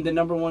old. I mean, the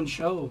 #1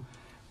 show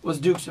was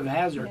Dukes of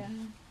Hazzard. Yeah.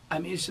 I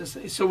mean, it's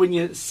just, so when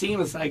you see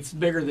him, it's like it's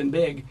bigger than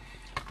big.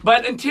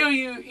 But until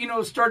you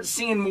know, start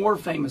seeing more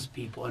famous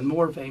people and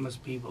more famous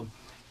people,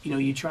 you know,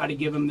 you try to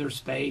give them their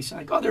space.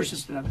 Like, oh, there's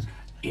just another,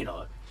 you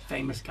know,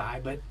 famous guy.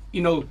 But,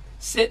 you know,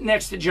 sitting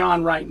next to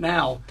John right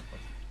now,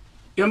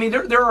 you know, I mean,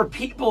 there are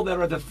people that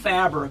are the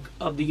fabric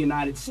of the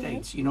United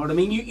States. You know what I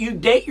mean? You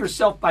date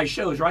yourself by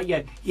shows, right?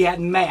 You had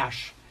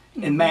MASH,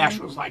 and MASH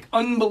was like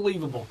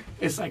unbelievable.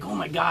 It's like, oh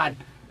my God,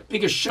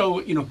 biggest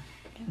show, you know.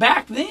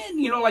 Back then,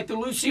 you know, like the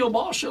Lucille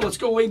Ball show, let's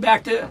go way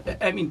back to,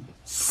 I mean,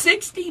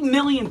 60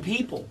 million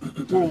people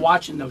were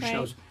watching those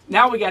shows.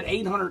 Now we got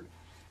 800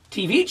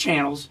 TV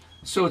channels,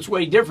 so it's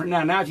way different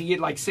now. Now if you get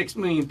like 6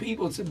 million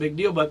people, it's a big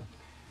deal. But,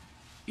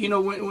 you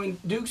know, when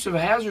Dukes of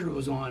Hazzard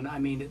was on, I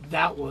mean,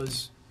 that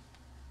was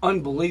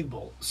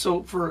unbelievable.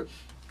 So for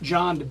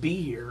John to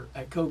be here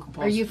at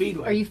COCOPAH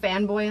Speedway. Are you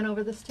fanboying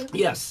over this too?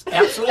 Yes,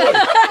 absolutely.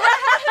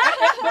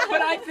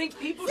 But I think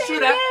people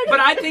should have. But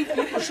I think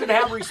people should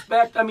have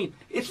respect. I mean,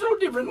 it's no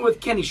different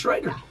with Kenny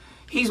Shrader.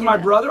 He's my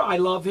brother. I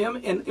love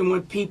him. And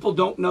when people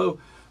don't know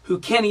who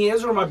Kenny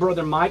is or my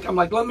brother Mike, I'm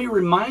like, let me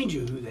remind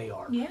you who they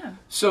are. Yeah.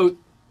 So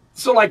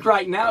like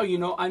right now, you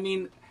know, I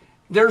mean,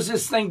 there's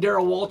this thing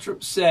Darrell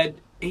Waltrip said.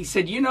 He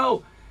said, you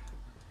know,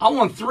 I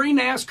won 3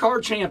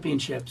 NASCAR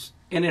championships,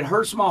 and it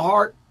hurts my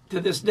heart to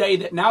this day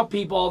that now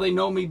people, all they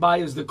know me by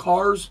is the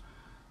Cars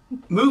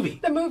movie.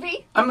 The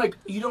movie? I'm like,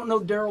 you don't know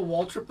Darrell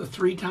Waltrip, the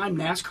 3-time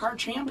NASCAR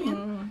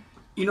champion?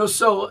 You know,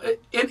 so,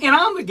 and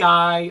I'm the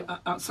guy,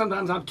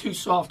 sometimes I'm too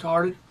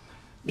soft-hearted,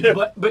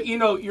 but you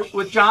know, you're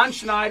with John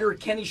Schneider,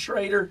 Kenny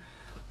Shrader,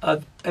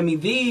 I mean,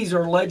 these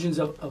are legends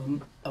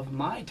of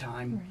my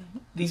time.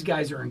 These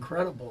guys are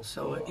incredible.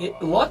 So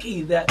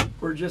lucky that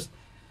we're just,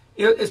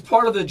 it's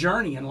part of the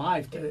journey in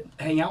life to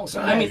hang out with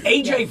someone. I mean,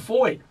 AJ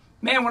Foyt.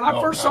 Man, when I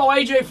first saw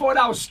AJ Foyt,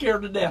 I was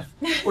scared to death.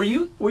 Were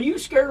you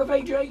scared of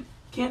AJ,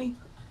 Kenny?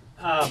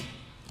 I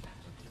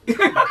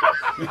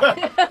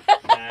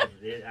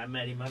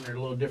met him under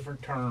a little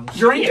different terms.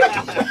 Drink?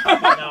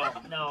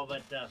 No,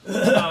 but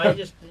no,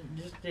 just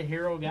a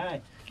hero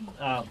guy.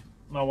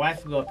 My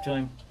wife would go up to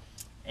him,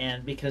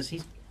 and because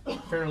he's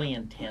fairly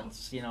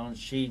intense, you know, and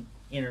she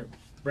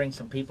brings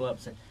some people up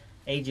and say,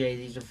 AJ,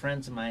 these are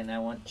friends of mine, and I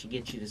want to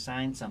get you to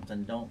sign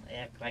something. Don't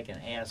act like an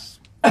ass.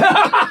 So,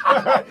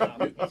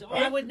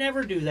 I would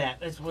never do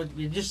that. That's what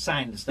you just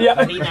sign the stuff.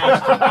 Yeah. Be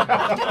nice to me.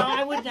 No,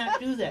 I would not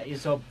do that.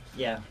 So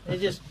yeah, it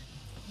just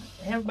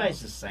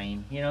everybody's the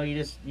same. You know,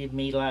 you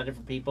meet a lot of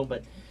different people,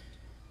 but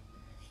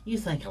you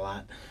think a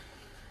lot.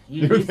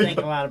 You think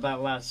a lot about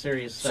a lot of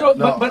serious stuff.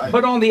 So,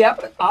 but on the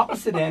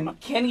opposite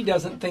end, Kenny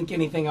doesn't think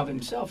anything of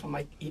himself. I'm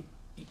like,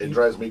 it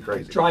drives me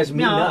crazy. It drives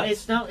me nuts.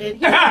 It's not.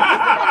 It's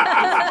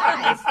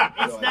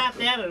not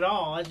that at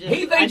all.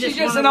 He thinks he's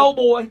just an old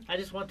boy. I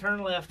just want to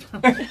turn left.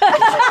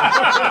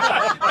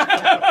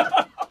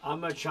 I'm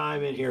going to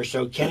chime in here.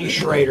 So Kenny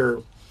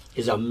Shrader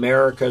is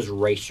America's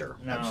racer.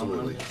 No,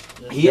 Absolutely.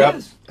 He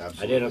is.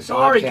 Absolutely. I did a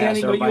Sorry, podcast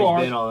Kenny, but you everybody's are.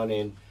 been on,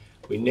 and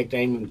we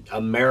nicknamed him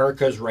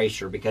America's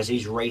Racer because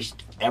he's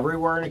raced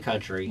everywhere in the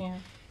country. Yeah.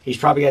 He's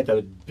probably got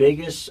the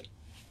biggest,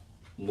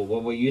 well,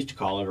 what we used to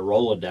call it a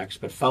Rolodex,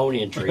 but phone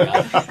entry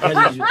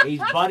because he's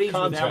buddies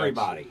with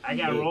everybody. I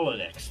got a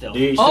Rolodex still.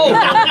 Oh,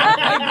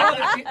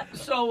 hey, brother.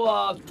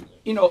 So,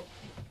 you know,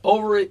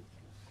 over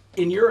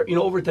in Europe, you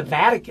know, over at the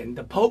Vatican,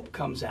 the Pope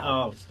comes out.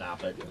 Oh,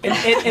 stop it.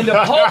 And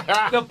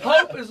the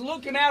Pope is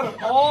looking out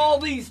at all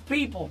these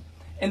people,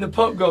 and the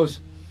Pope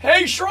goes,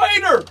 "Hey,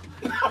 Shrader!"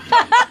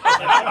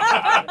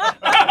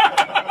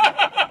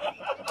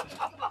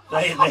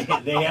 They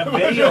have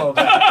video of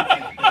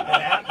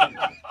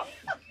that.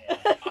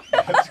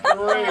 That's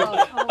great.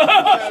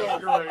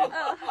 That's great.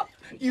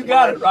 You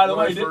got it right away,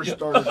 When I didn't first you?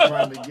 started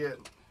trying to get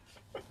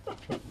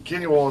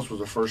Kenny Wallace was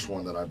the first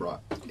one that I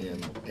brought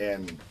in,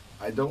 and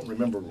I don't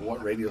remember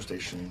what radio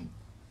station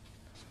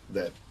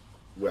that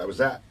where I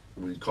was at,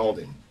 we called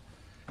him,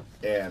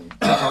 and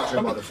I talked to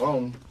him on the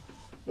phone.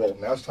 Well,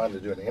 now it's time to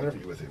do an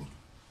interview with him.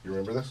 You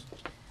remember this?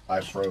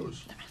 I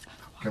froze,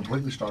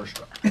 completely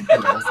starstruck.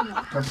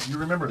 You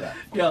remember that?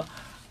 Yeah.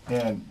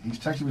 And he's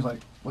texting me, he's like,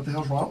 "What the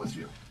hell's wrong with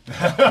you?"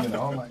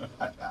 I'm like,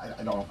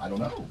 I don't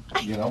know.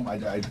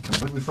 I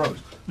completely froze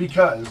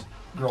because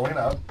growing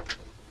up,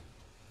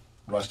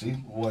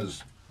 Rusty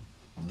was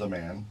the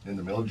man in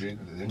the middle of the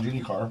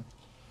MGD car,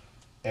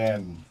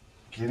 and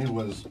Kenny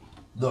was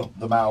the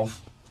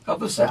mouth Of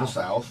the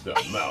South. The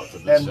mouth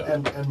of the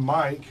South. And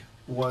Mike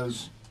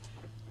was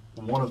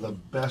one of the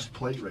best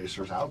plate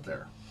racers out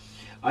there.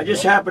 I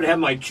just happen to have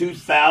my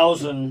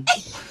 2000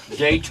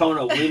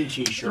 Daytona win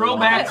T-shirt.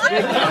 Throwback. The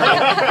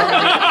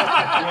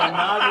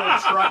inaugural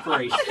truck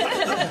race.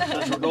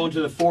 Since we're going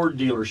to the Ford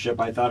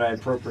dealership, I thought I'd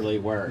appropriately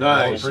wear it.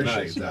 Nice,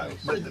 Appreciate nice,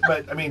 that.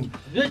 But I mean,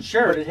 Good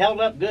shirt. It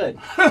held up good.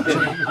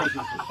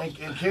 and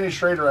Kenny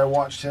Shrader, I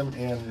watched him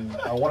in,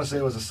 I want to say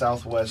it was a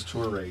Southwest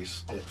Tour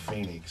race at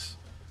Phoenix.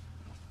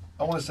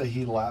 I want to say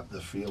he lapped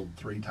the field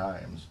 3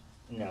 times.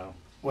 No.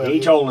 Well,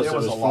 He told us it a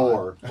was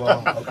lot. 4.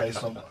 Well, okay,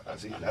 so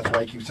see, that's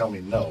why he keeps telling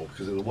me no,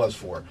 because it was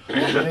 4. But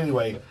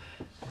anyway,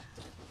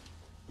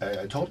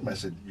 I told him, I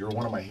said, "You're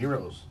one of my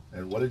heroes."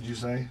 And what did you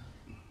say?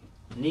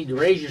 Need to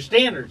raise your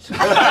standards. Oh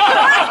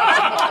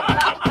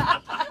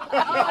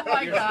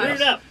my You're gosh.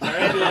 screwed up. All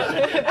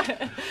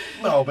right?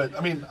 No, but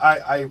I mean,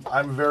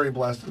 I'm very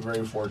blessed and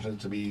very fortunate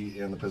to be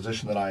in the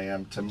position that I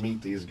am, to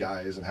meet these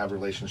guys and have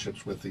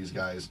relationships with these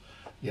guys.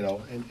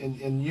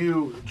 And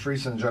you,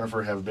 Teresa and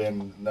Jennifer, have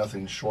been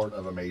nothing short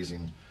of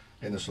amazing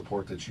in the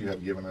support that you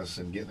have given us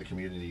and getting the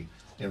community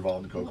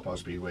involved in COCOPAH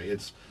Speedway.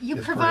 It's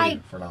Provide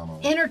pretty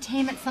phenomenal.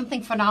 entertainment,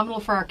 something phenomenal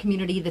for our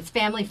community that's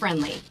family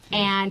friendly,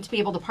 and to be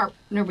able to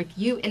partner with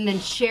you and then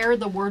share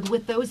the word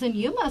with those in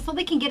Yuma so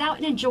they can get out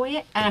and enjoy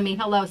it. And I mean,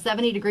 hello,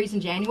 70 degrees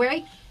in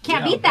January.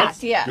 Can't beat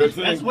that. Yeah. Good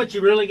thing. That's what you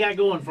really got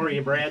going for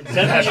you, Brad.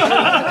 70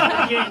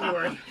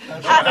 January.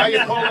 How you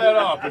pull that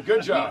off? But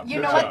good job. You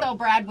good know job. what though,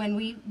 Brad, when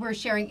we were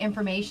sharing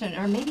information,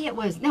 or maybe it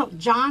was, no,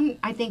 John,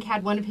 I think,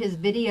 had one of his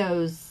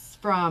videos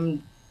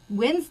from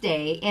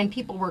Wednesday, and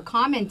people were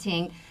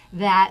commenting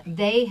that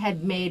they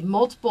had made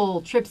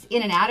multiple trips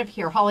in and out of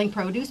here hauling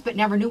produce, but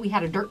never knew we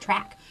had a dirt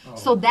track.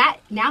 So that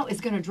now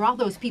is going to draw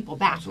those people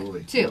back,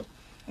 Absolutely. too.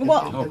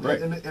 Well,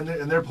 great. And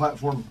their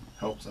platform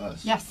helps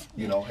us. Yes.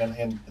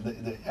 And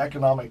the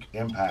economic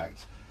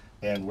impact,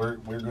 and we're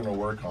going to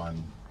work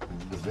on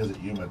the Visit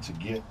Yuma to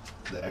get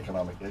the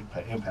economic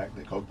impact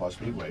that COCOPAH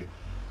Speedway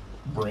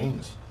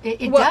brings.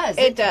 It well, does.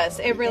 It does.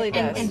 It really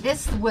does. And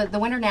this, with the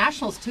Winter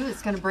Nationals, too,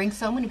 is going to bring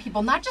so many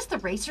people, not just the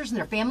racers and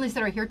their families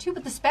that are here, too,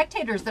 but the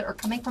spectators that are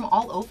coming from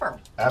all over.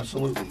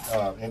 Absolutely.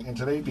 And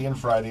today being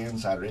Friday and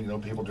Saturday,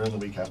 people during the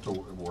week have to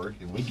work,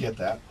 and we get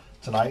that.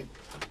 Tonight,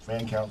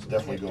 fan count's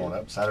definitely going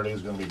up. Saturday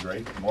is going to be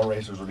great. More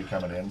racers will be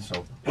coming in,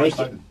 so we're Hey,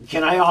 excited.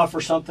 can I offer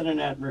something in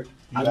that? Because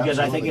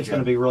I think absolutely it's can.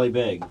 going to be really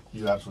big.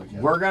 You absolutely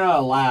can. We're going to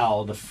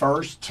allow the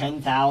first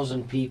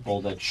 10,000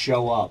 people that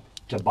show up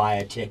to buy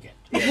a ticket.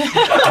 What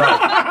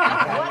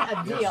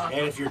a deal.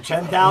 And if you're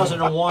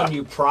 10,001,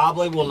 you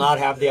probably will not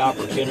have the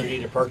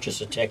opportunity to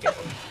purchase a ticket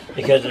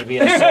because it'll be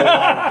a sold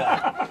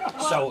out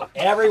event. So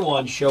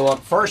everyone show up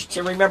first.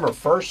 And remember,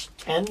 first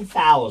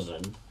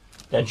 10,000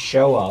 that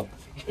show up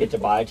get to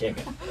buy a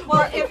ticket.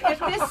 Well, if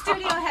this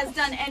studio has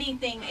done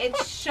anything, it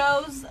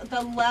shows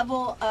the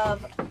level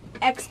of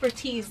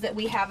expertise that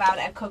we have out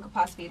at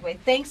COCOPAH Speedway.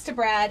 Thanks to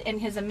Brad and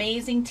his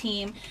amazing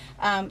team,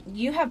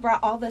 you have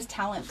brought all this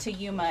talent to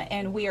Yuma,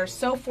 and we are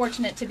so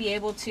fortunate to be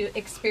able to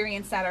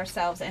experience that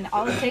ourselves. And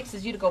all it takes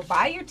is you to go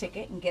buy your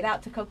ticket and get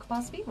out to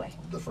COCOPAH Speedway.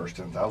 The first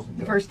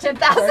 10,000. First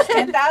 10,000. First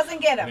 10,000,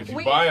 get And if them.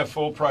 you buy a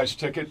full price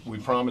ticket, we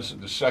promise that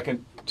the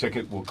second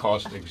ticket will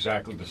cost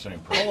exactly the same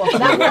price.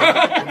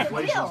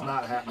 Inflation's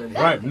not happening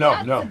here. Right? No,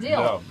 That's no, the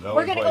deal. no.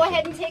 We're going to go inflation.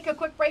 ahead and take a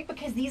quick break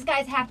because these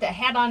guys have to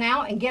head on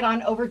out and get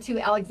on over to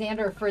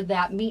Alexander for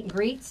that meet and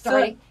greet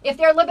starting. If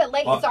they're a little bit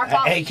late, it's our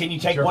fault. Hey, can you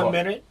take Your 1 fault.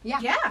 minute?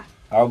 Yeah.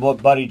 Our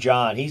buddy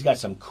John, he's got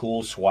some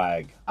cool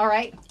swag. All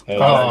right. Hey,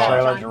 Oh.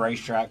 trailer to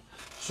racetrack.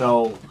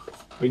 So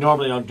we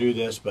normally don't do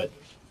this, but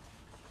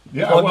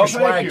Yeah, Plug well, your thank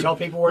swag. you. Tell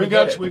people where we've to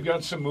get got it. We've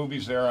got some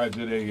movies there. I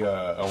did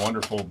a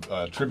wonderful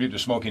tribute to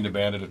Smokey the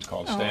Bandit. It's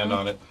called Stand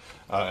On It.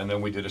 And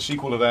then we did a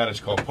sequel to that. It's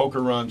called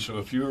Poker Run. So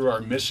if you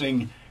are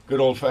missing good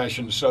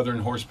old-fashioned Southern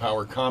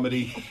horsepower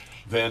comedy,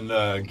 then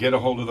get a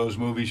hold of those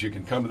movies. You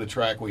can come to the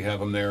track. We have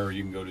them there. Or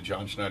you can go to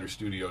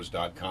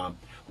johnschneiderstudios.com.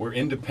 We're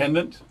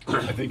independent.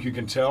 I think you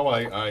can tell.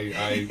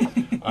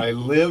 I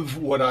live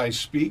what I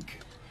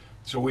speak.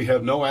 So we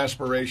have no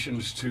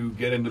aspirations to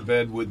get into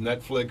bed with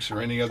Netflix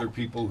or any other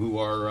people who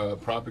are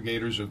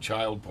propagators of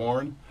child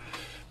porn.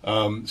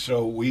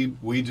 So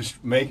we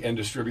just make and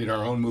distribute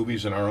our own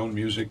movies and our own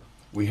music.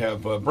 We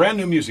have brand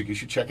new music. You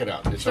should check it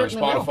out. It's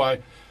Certainly on will.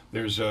 Spotify.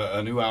 There's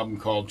a new album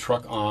called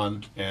Truck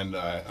On, and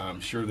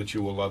I'm sure that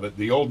you will love it.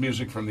 The old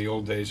music from the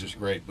old days is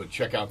great, but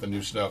check out the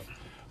new stuff.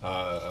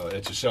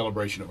 It's a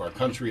celebration of our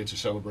country. It's a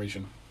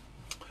celebration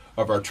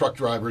of our truck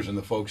drivers and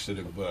the folks that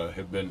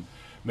have been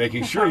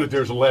making sure that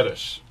there's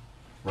lettuce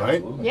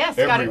right? Yes,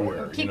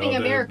 everywhere. Keeping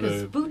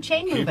America's food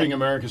chain moving. Keeping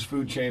America's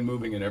food chain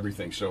moving and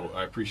everything. So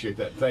I appreciate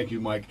that. Thank you,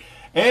 Mike.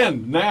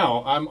 And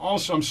now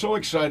I'm so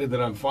excited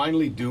that I'm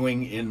finally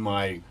doing in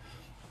my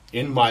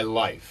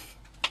life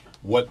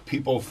what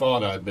people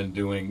thought I'd been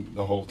doing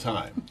the whole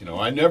time. You know,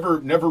 I never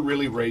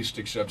really raced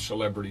except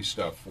celebrity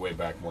stuff way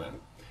back when.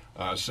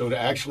 So to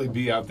actually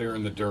be out there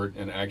in the dirt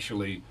and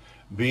actually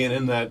being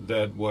in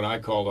that what I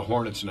call the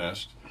hornet's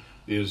nest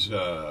is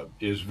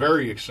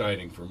very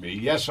exciting for me.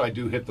 Yes, I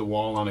do hit the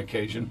wall on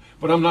occasion,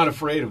 but I'm not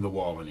afraid of the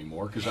wall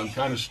anymore because I'm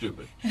kind of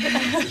stupid.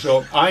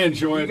 So I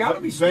enjoy it.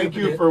 Thank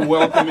you for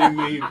welcoming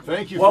me.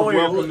 Thank you for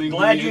welcoming me.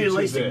 Glad you at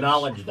least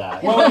acknowledged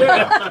that. Well,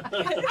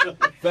 yeah.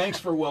 Thanks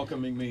for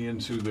welcoming me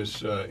into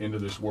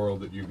this world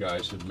that you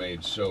guys have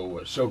made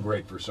so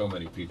great for so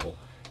many people,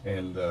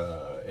 and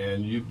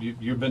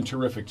you've been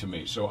terrific to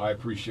me. So I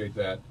appreciate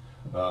that.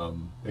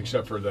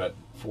 Except for that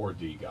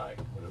 4D guy,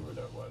 whatever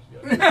that was. Yeah.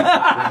 We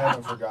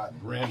haven't forgotten.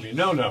 Randy.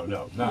 No, not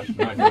going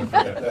to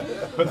forget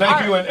that. But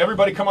thank you, and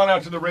everybody come on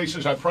out to the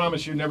races. I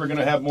promise you're never going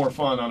to have more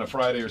fun on a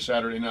Friday or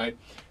Saturday night.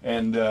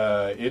 And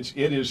it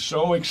is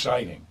so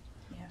exciting,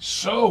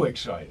 so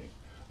exciting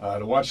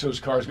to watch those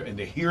cars go and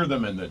to hear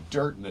them in the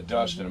dirt and the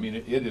dust. And I mean,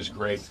 it is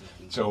great.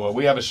 So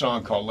we have a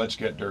song called "Let's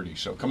Get Dirty."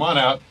 So come on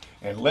out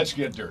and let's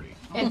get dirty.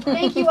 And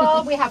thank you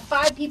all. We have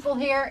 5 people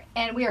here,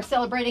 and we are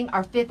celebrating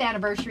our 5th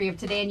anniversary of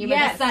Today in Yuma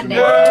this Sunday.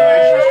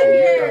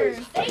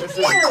 This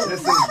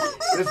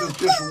is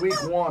just week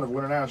 1 of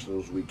Winter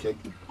Nationals. We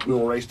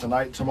will race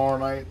tonight, tomorrow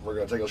night. We're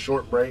going to take a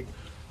short break.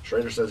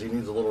 Shrader says he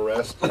needs a little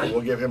rest.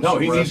 We'll give him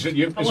some rest. Is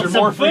there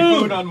more free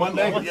food on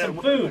Monday? Some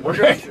food.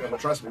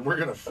 Trust me, we're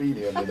going to feed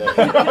him today.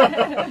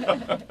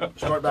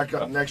 Start back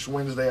up next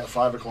Wednesday at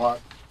 5 o'clock.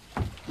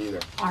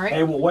 Either. All right.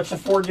 Hey, well, what's the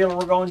Ford dealer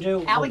we're going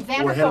to?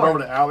 Alexander We're Ford. heading over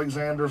to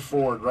Alexander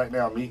Ford right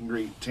now, meet and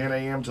greet, 10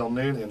 a.m. till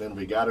noon, and then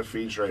we got to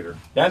feed Shrader.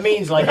 That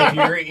means, like, if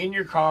you're in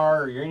your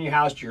car or you're in your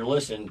house, you're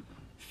listening,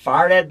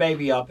 fire that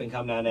baby up and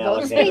come down to Go to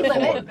Alexander speed Ford.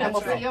 limit, and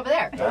we'll see you over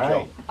there. All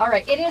right. All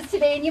right, it is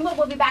Today in Yuma.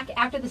 We'll be back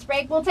after this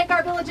break. We'll take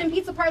our Village and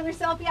Pizza Parlor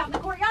selfie out in the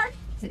courtyard.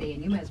 Today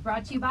in Yuma is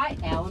brought to you by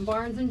Allen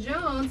Barnes &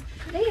 Jones.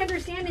 They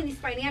understand in these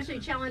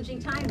financially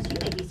challenging times, you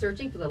may be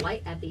searching for the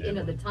light at the end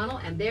of the tunnel,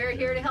 and they're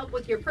here to help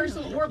with your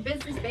personal or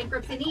business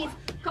bankruptcy needs.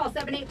 Call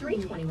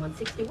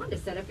 783-2161 to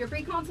set up your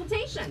free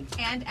consultation.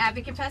 And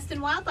Advocate Pest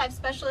and Wildlife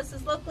Specialist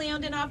is locally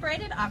owned and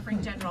operated,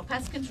 offering general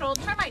pest control,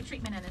 termite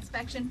treatment and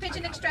inspection,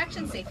 pigeon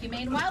extraction, safe,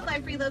 humane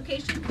wildlife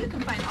relocation. You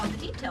can find all the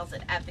details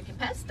at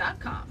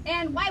advocatepest.com.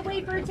 And why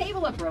wait for a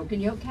table at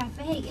Broken Yoke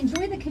Cafe?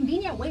 Enjoy the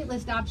convenient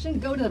waitlist option.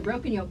 Go to the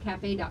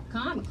brokenyokecafe.com,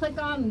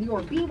 click on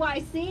your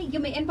BYC,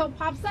 Yuma info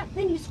pops up,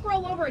 then you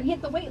scroll over and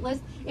hit the wait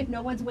list. If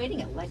no one's waiting,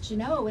 it lets you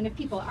know. And if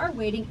people are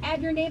waiting,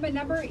 add your name and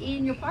number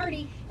in your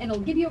party, and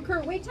it'll give you a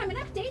current wait time and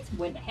updates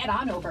when head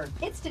on over.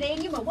 It's Today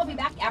in Yuma. We'll be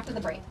back after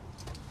the break.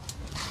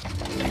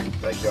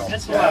 Thank y'all.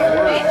 That's a lot of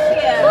work.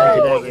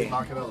 Thank They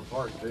knock it out of the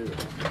park, too.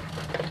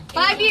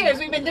 5 years.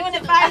 We've been doing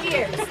it 5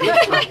 years.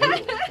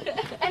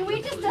 And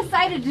we just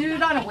decided to do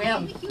it on a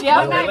whim.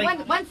 Yeah.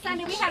 One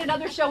Sunday we had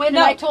another show in, and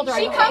I told her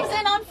she comes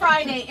in on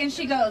Friday and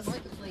she goes, "Are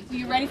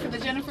you ready for the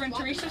Jennifer and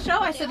Teresa show?"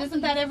 I said,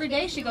 "Isn't that every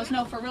day?" She goes,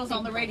 "No, for real's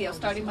on the radio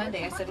starting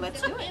Monday." I said,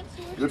 "Let's do it."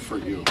 Good for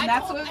you. And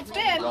that's what it's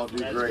been. Y'all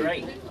do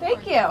great.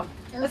 Thank you.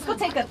 Let's go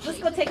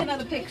take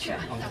another picture.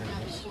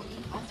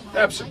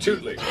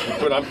 Absolutely.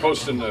 But I'm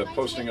posting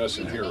us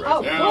in here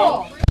right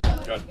now. Cool.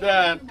 Got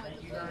that.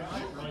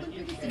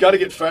 You got to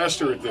get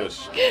faster at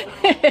this.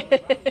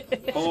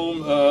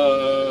 Home,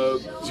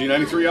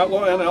 Z93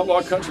 Outlaw and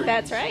Outlaw Country.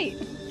 That's right.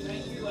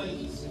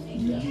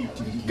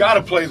 Got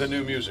to play the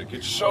new music.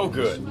 It's so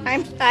good.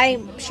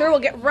 I'm sure we'll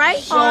get right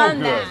So on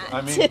good. that.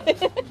 I mean,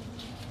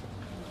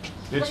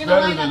 it's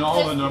better than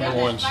all the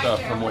 #1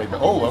 stuff from way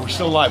back. Oh, we're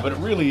still live, but it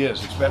really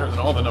is. It's better than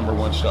all the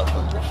 #1 stuff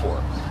from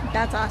before.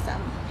 That's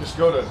awesome. Just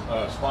go to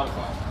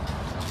Spotify.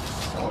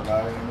 Oh,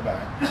 got it in the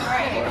back. All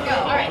right, here we go.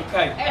 All right.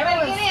 Okay.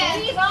 Everybody get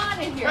in. He's on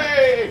in here.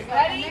 Hey!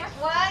 Ready?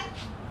 1,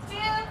 2,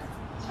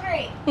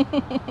 3.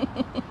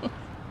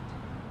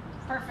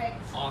 Perfect.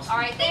 Awesome. All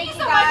right, thank you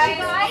so much, guys.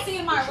 you guys. We'll see you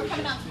tomorrow. We're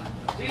coming out tomorrow.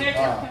 See you next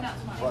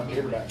time. Front, get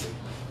it back.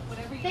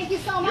 Thank you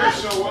so You're much.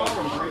 so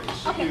welcome. Great to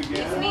see you Nice to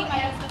again. meet my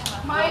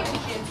husband. My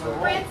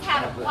friends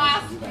had a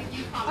blast with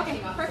you. Okay,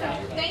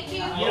 perfect. Thank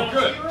you. Oh,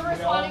 good. You were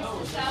responding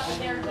to stuff, and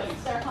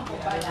they're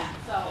humbled by that.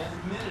 So,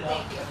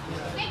 thank you.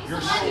 Thank you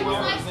You're so much. so It was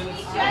welcome. nice to meet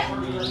you.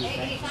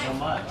 Thank you so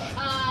much.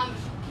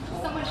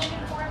 Someone did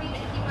inform me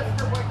that he was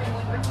her boyfriend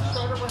when Ricky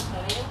Shrader was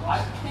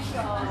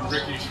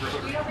Ricky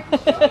Schroeder.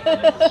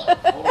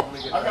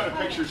 I've got a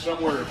picture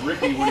somewhere of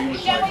Ricky when he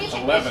was like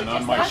 11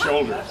 on my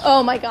shoulder.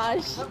 Oh my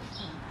gosh.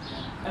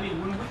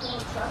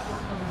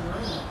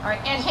 All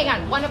right, and hang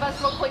on, one of us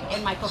real quick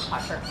in my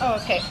COCOPAH shirt. Oh,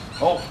 okay.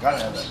 Oh, gotta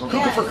have that.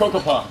 Cuckoo for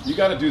COCOPAH. You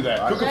got to do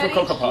that. Cuckoo for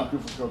COCOPAH.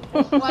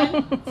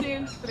 1,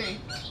 2, 3.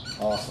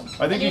 Awesome.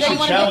 I think you should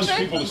challenge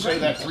people to say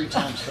that 3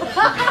 times.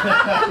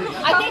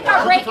 I think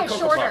our break is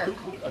shorter.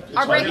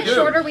 Our break is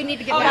shorter. We need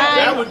to get back.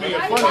 That would be a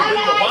funny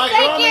video. Bye,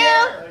 Thank you.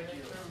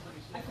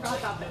 I forgot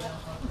about that.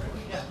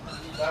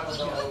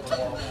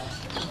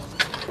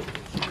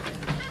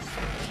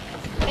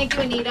 Thank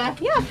you, Anita.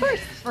 Yeah, of course.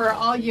 For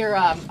all your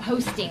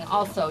hosting.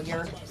 Also,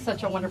 you're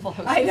such a wonderful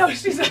host. I know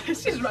she's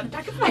running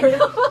back and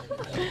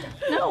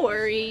forth. No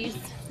worries.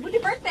 Happy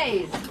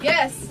birthdays.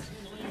 Yes.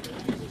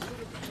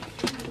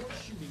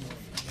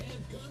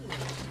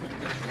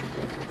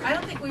 I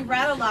don't think we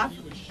rattled off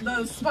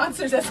those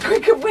sponsors as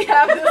quick as we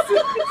have this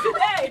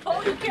today.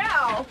 Holy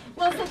cow!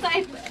 Well, since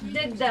I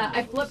did,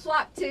 I flip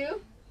flop too.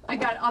 I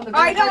got on the.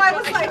 I know. I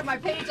was I like on my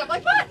page. I'm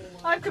like, what?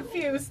 I'm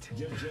confused.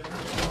 Give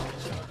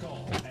Jennifer a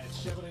call at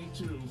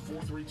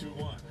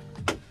 782-4321.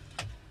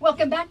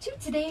 Welcome back to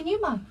Today in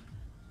Yuma.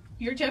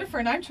 You're Jennifer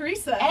and I'm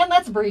Theresa. And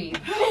let's breathe.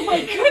 Oh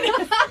my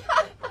goodness.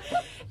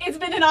 It's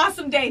been an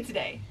awesome day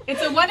today.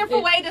 It's a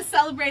wonderful way to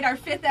celebrate our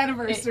 5th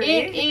anniversary.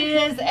 It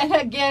is, and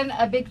again,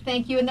 a big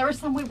thank you. And there were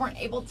some we weren't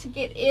able to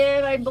get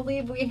in. I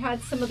believe we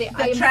had some of the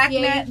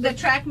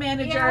track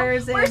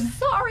managers. Yeah, we're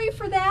sorry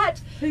for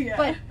that.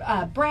 Yeah.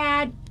 But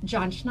Brad,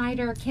 John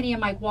Schneider, Kenny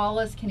and Mike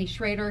Wallace, Kenny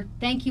Shrader,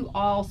 thank you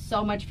all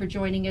so much for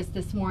joining us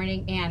this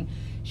morning and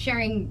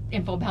sharing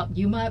info about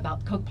Yuma,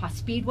 about COCOPAH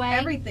Speedway.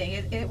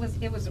 Everything. It was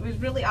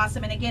really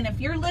awesome. And again, if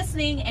you're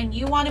listening and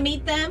you want to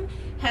meet them,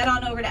 head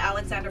on over to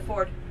Alexander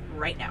Ford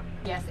right now.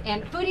 Yes,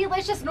 and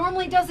Foodielicious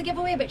normally does a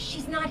giveaway, but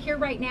she's not here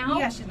right now.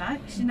 Yeah, she's not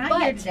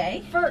here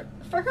today. For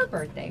her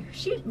birthday,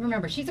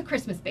 remember, she's a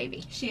Christmas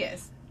baby. She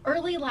is.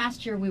 Early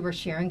last year, we were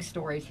sharing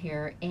stories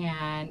here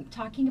and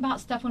talking about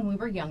stuff when we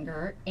were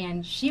younger,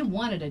 and she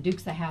wanted a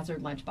Dukes of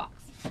Hazzard lunchbox.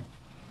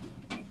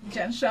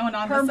 Jen showing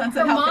on her, the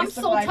Sunset her Health mom Facebook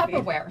sold Live feed.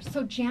 Tupperware,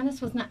 so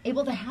Janice was not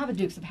able to have a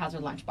Dukes of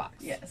Hazzard lunchbox.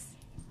 Yes.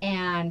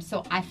 And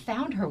so I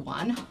found her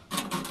one,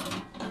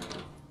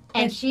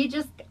 and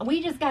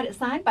we just got it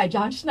signed by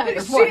John Schneider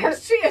for her.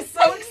 She is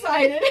so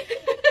excited.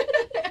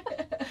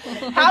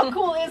 How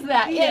cool is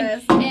that?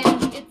 Yes.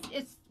 And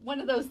it's one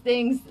of those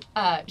things,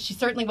 she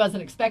certainly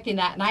wasn't expecting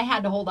that, and I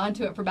had to hold on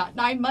to it for about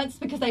 9 months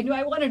because I knew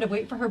I wanted to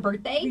wait for her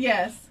birthday.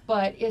 Yes.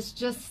 But it's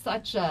just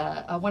such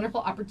a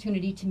wonderful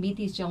opportunity to meet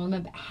these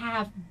gentlemen, but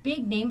have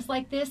big names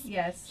like this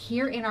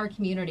here in our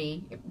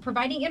community,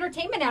 providing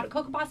entertainment out at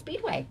COCOPAH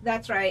Speedway.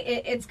 That's right.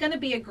 It's going to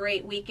be a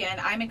great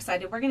weekend. I'm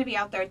excited. We're going to be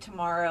out there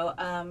tomorrow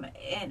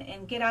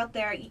and get out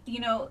there.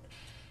 You know,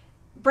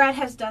 Brad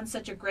has done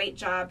such a great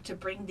job to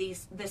bring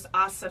this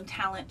awesome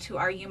talent to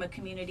our Yuma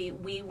community.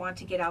 We want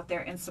to get out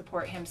there and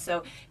support him.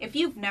 So if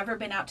you've never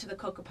been out to the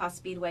COCOPAH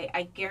Speedway,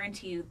 I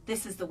guarantee you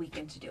this is the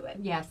weekend to do it.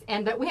 Yes,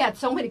 and we had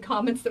so many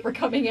comments that were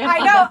coming in. I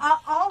know,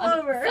 all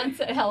over.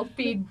 Sunset Health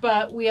feed,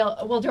 but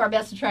we'll do our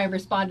best to try and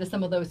respond to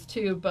some of those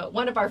too. But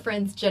one of our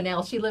friends,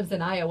 Janelle, she lives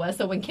in Iowa,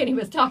 so when Kenny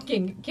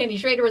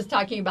Shrader was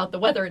talking about the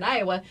weather in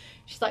Iowa,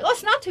 she's like, oh,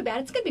 it's not too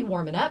bad. It's going to be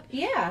warming up.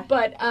 Yeah.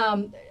 But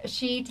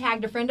she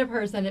tagged a friend of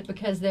hers in it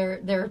because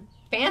they're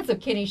fans of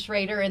Kenny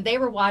Shrader, and they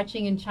were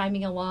watching and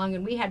chiming along,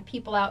 and we had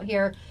people out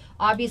here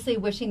obviously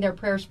wishing their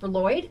prayers for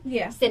Lloyd.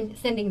 Yes.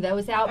 Sending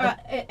those out.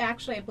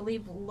 Actually, I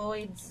believe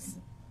Lloyd's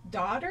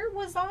daughter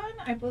was on,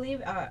 I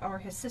believe, or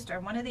his sister,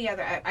 one or the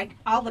other.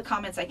 All the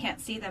comments, I can't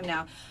see them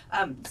now,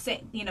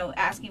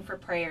 asking for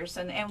prayers,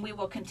 and we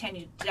will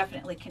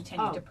definitely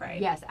continue to pray.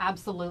 Yes,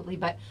 absolutely.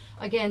 But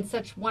again,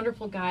 such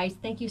wonderful guys.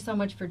 Thank you so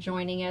much for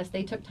joining us.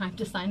 They took time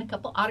to sign a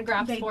couple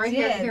autographs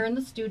here in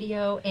the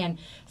studio, and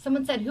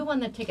someone said, who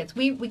won the tickets?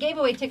 We gave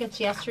away tickets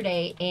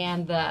yesterday,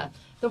 and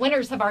the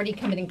winners have already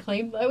come in and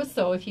claimed those,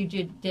 so if you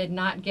did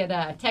not get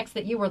a text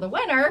that you were the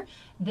winner,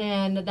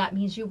 then that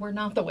means you were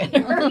not the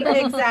winner.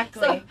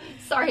 Exactly. So,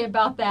 sorry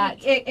about that.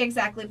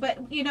 Exactly. But,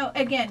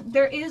 again,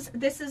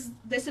 this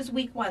is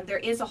week 1. There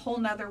is a whole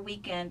nother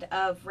weekend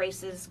of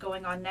races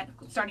going on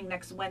starting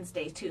next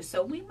Wednesday, too.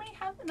 So we may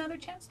have another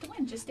chance to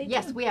win. Just stay tuned.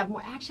 Yes, we have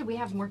more. Actually, we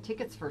have more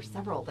tickets for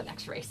several of the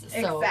next races.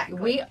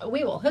 Exactly. So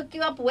we will hook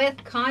you up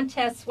with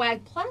contest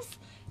swag. Plus,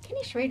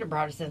 Kenny Shrader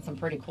brought us in some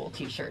pretty cool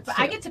T-shirts. But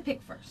too. I get to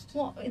pick first.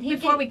 Well,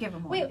 before we give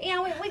them away.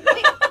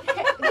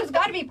 There's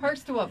got to be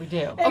perks to what we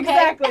do.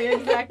 Okay?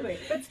 Exactly.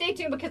 But stay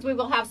tuned because we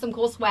will have some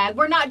cool swag.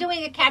 We're not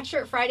doing a Cat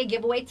Shirt Friday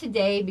giveaway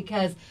today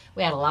because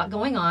we had a lot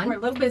going on. We're a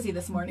little busy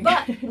this morning.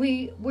 But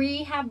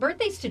we have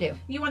birthdays to do.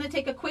 You want to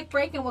take a quick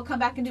break and we'll come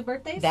back and do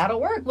birthdays? That'll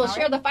work. We'll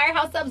share the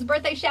Firehouse Subs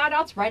birthday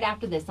shout-outs right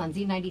after this on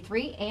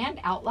Z93 and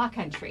Outlaw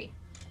Country.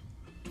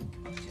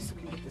 Just so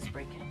we can get this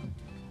break in.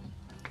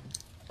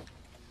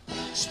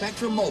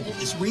 Spectrum Mobile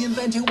is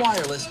reinventing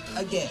wireless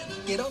again.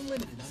 Get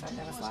unlimited. Sorry,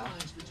 that was loud.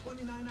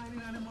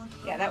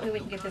 Yeah, that way we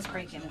can get this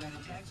break in.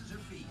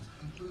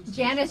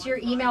 Janice, your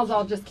emails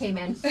all just came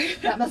in.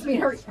 That must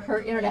mean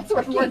her internet's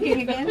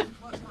working again.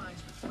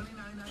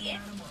 Yeah.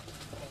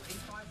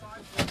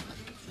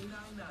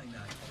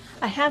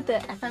 I have the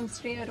FM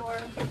stereo door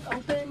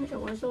open. It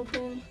was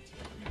open.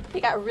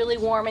 It got really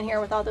warm in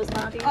here with all those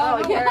hobbies.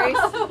 Oh,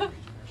 yes.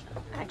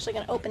 I'm actually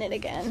going to open it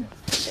again.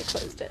 They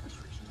closed it.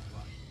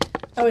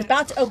 I was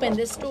about to open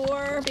this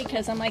door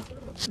because I'm like,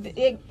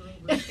 it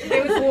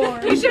was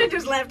warm. You should have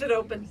just left it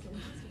open.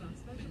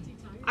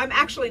 I'm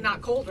actually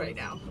not cold right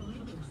now.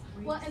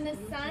 Well, and the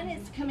sun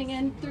is coming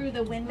in through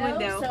the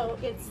window. So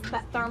it's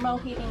that thermal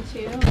heating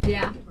too.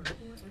 Yeah.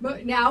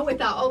 But now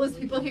with all those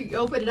people here, you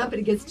open it up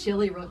and it gets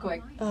chilly real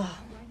quick. Ugh.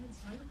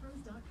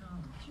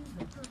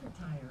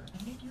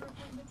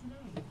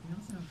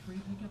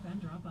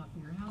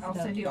 I'll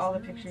send you all the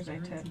pictures I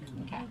took.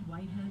 Okay.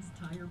 Whitehead's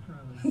Tire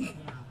Pros. Yeah,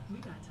 we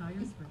got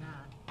tires for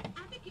that.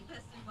 Advocate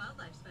Pest and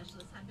Wildlife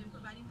Specialists have been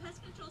providing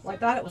pest control. Well, I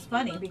thought it was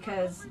funny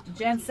because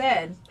Jen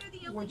said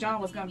where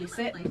John was going to be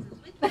sitting.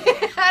 And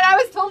I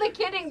was totally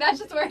kidding. That's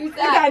just where he's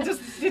at. It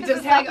just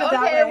like, happened that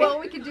okay, way. well,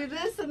 we could do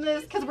this and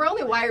this because we're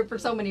only wired for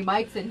so many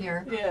mics in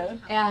here. Yeah.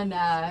 And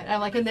I'm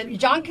like, and then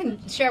John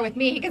can share with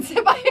me. He can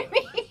sit by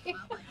me.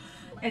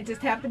 It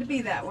just happened to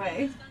be that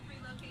way.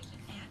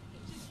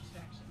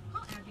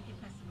 Call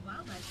Advocate Pest and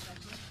Wildlife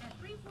Specialists at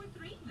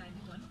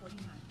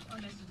 343-9149 or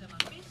message them on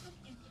Facebook,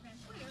 Instagram,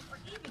 Twitter, or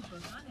even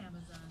book on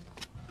Amazon.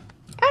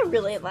 I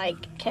really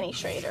like Kenny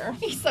Shrader.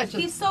 He's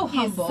so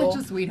humble. He's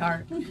such a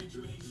sweetheart.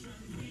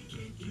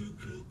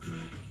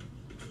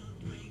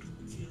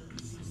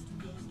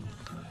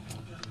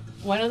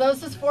 One of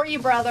those is for you,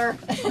 brother.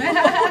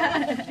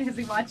 Is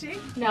he watching?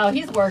 No,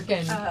 he's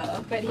working.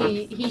 Oh. But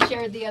he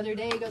shared the other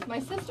day. He goes, my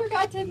sister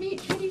got to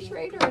meet Kenny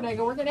Shrader, and I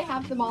go, we're gonna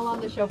have them all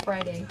on the show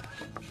Friday.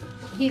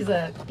 He's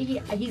been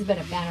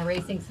a fan of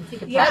racing since he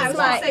could. Yeah, I practice.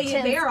 was going to say,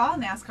 Tim's- they're all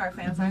NASCAR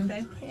fans, aren't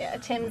they? Yeah,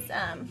 Tim's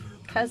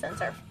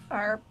cousins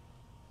are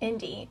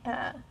Indy,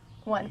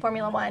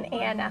 Formula One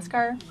and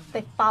NASCAR.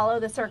 They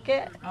follow the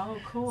circuit. Oh,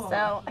 cool.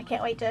 So I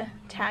can't wait to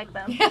tag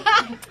them.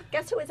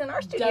 Guess who was in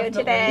our studio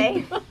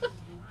Definitely. today?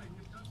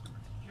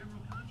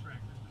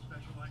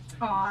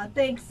 Aw,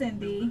 thanks,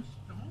 Cindy.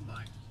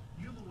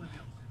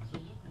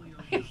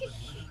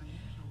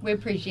 We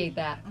appreciate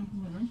that.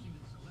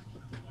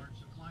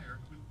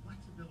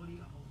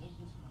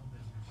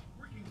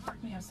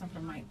 We have some for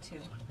Mike, too.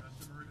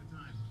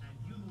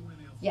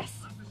 Yes.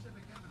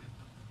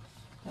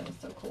 That is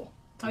so cool.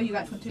 Oh, you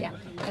got some, too? Yeah,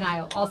 and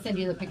I'll send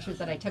you the pictures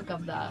that I took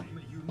of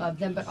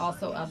them, but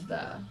also of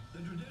the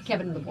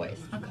Kevin and the boys.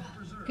 Okay.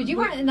 Because you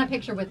weren't in that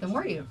picture with them,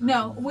 were you?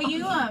 No. Will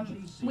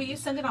you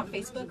send it on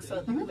Facebook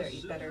so they're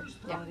better?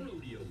 Yeah.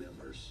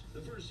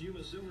 The first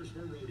Yuma Silver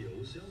Spur Rodeo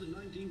was held in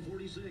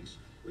 1946,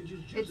 which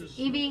is just It's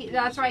Evie.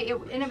 That's right.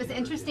 And it was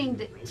interesting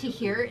to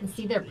hear and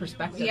see their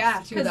perspectives.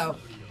 Yeah, too, though.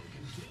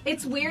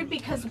 It's weird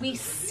because we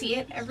see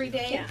it every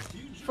day. Yeah.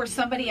 For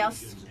somebody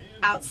else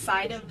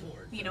outside of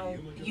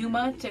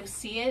Yuma to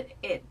see it,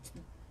 it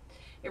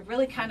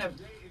really kind of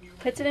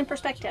Puts it in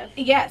perspective.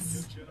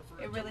 Yes,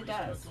 it really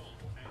does.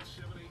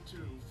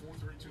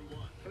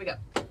 Here we go.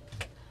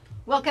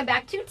 Welcome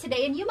back to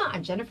Today in Yuma.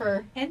 I'm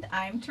Jennifer. And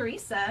I'm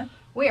Teresa.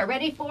 We are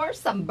ready for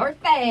some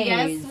birthdays.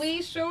 Yes,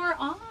 we sure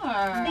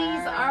are.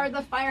 These are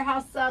the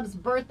Firehouse Subs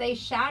birthday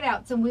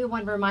shout-outs, and we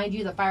want to remind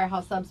you the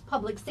Firehouse Subs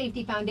Public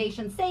Safety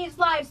Foundation saves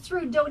lives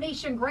through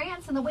donation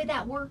grants, and the way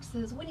that works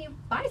is when you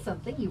buy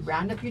something, you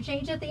round up your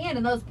change at the end,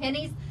 and those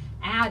pennies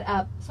add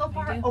up. So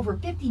far, over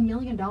 $50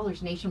 million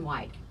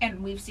nationwide.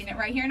 And we've seen it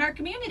right here in our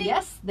community.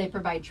 Yes, they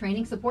provide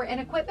training, support, and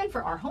equipment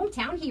for our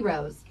hometown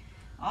heroes.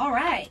 All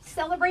right.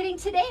 Celebrating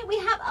today, we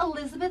have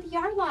Elizabeth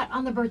Yarlott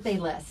on the birthday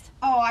list.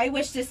 Oh, I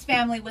wish this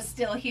family was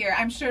still here.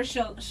 I'm sure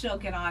she'll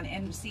get on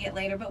and see it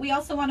later. But we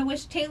also want to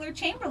wish Taylor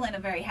Chamberlain a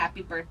very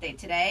happy birthday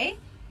today.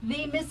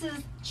 The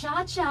Mrs.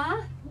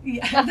 Cha-Cha.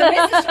 Yeah, the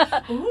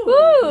Mrs.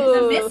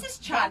 The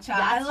Mrs. Cha-Cha.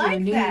 That's I like your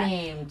new that.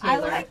 name, I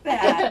Taylor. like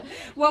that.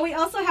 Well, we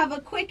also have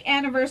a quick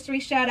anniversary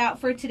shout out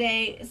for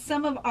today.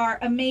 Some of our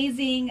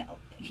amazing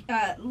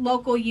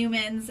local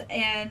humans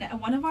and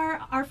one of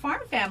our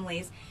farm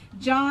families.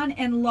 John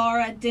and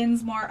Laura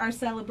Dinsmore are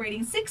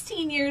celebrating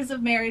 16 years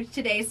of marriage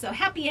today, so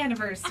happy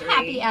anniversary.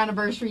 Happy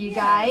anniversary, you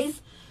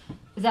guys.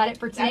 Is that it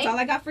for today? That's all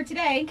I got for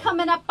today.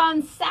 Coming up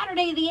on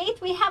Saturday the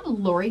 8th, we have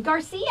Lori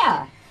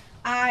Garcia.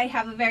 I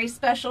have a very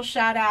special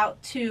shout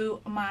out to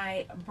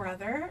my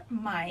brother,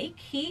 Mike.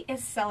 He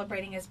is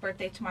celebrating his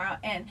birthday tomorrow,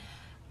 and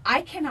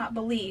I cannot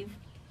believe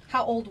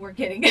how old we're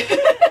getting.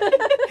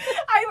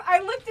 I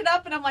looked it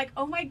up and I'm like,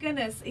 oh my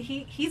goodness,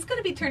 he's going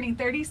to be turning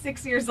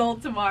 36 years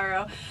old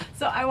tomorrow.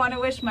 So I want to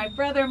wish my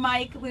brother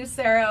Mike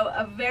Lucero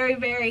a very,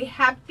 very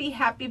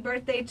happy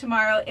birthday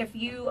tomorrow. If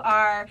you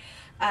are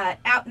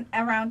out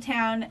around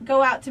town,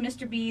 go out to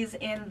Mr. B's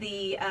in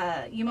the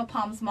Yuma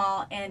Palms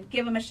Mall and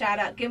give him a shout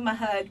out, give him a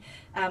hug.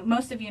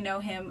 Most of you know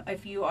him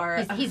if you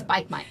are. He's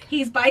Bike Mike.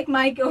 He's Bike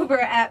Mike over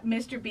at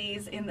Mr.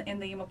 B's in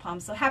the Yuma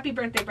Palms. So happy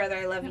birthday, brother!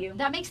 I love you.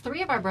 That makes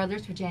 3 of our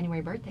brothers for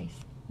January birthdays.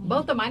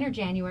 Both of mine are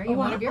January and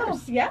one of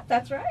yours. Yeah,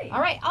 that's right.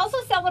 All right. Also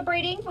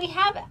celebrating, we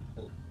have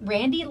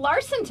Randy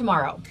Larson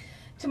tomorrow.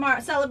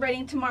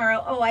 Celebrating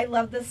tomorrow. Oh, I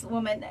love this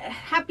woman.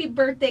 Happy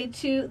birthday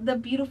to the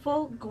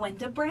beautiful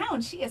Gwenda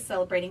Brown. She is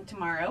celebrating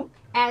tomorrow.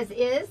 As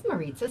is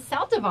Maritza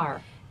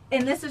Saldivar.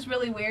 And this is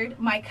really weird.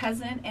 My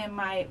cousin and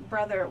my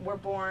brother were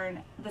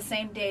born the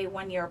same day,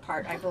 1 year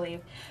apart, I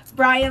believe.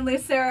 Brian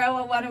Lucero,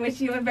 I want to wish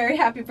you a very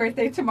happy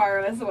birthday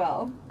tomorrow as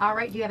well. All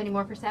right. Do you have any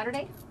more for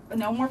Saturday?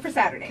 No more for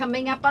Saturday.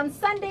 Coming up on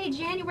Sunday,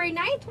 January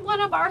 9th,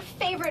 one of our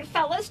favorite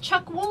fellas,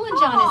 Chuck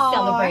Woolenjohn, is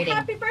celebrating.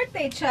 Happy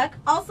birthday, Chuck.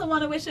 Also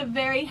want to wish a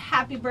very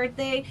happy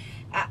birthday.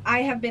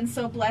 I have been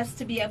so blessed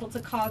to be able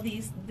to call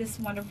this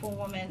wonderful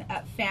woman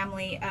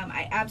family.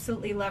 I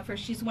absolutely love her.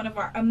 She's one of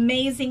our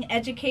amazing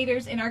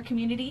educators in our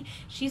community.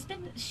 She's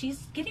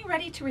getting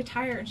ready to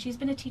retire, and she's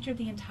been a teacher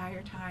the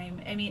entire time.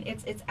 I mean,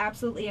 it's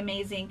absolutely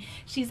amazing.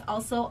 She's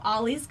also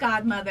Ollie's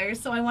godmother,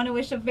 so I want to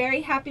wish a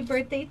very happy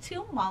birthday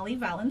to Molly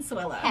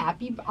Valenzuela.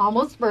 Happy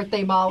almost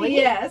birthday, Molly.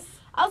 Yes.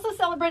 Also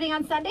celebrating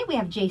on Sunday, we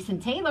have Jason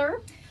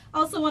Taylor.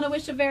 Also want to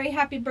wish a very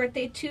happy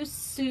birthday to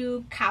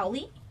Sue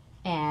Cowley.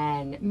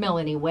 And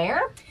Melanie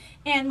Ware.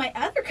 And my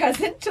other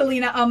cousin,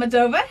 Talina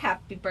Amadova.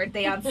 Happy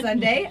birthday on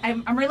Sunday.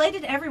 I'm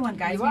related to everyone,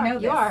 guys. You are. Know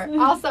this. You are.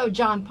 Also,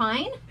 John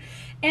Pine.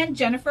 And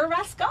Jennifer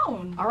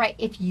Rascone. All right.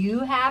 If you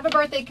have a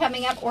birthday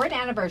coming up or an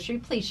anniversary,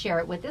 please share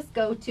it with us.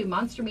 Go to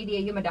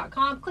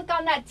monstermediayuma.com. Click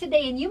on that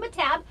Today in Yuma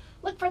tab.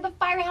 Look for the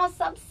Firehouse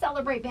Sub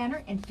Celebrate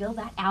banner and fill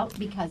that out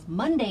because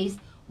Mondays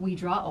we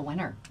draw a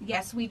winner.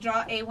 Yes, we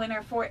draw a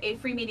winner for a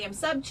free medium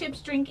sub, chips,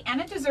 drink, and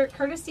a dessert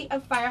courtesy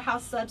of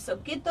Firehouse Subs. So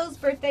get those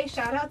birthday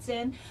shout outs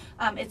in.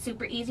 It's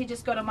super easy.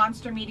 Just go to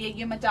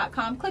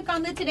monstermediayuma.com. Click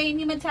on the Today in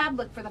Yuma tab.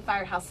 Look for the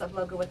Firehouse Sub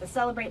logo with the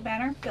Celebrate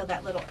banner. Fill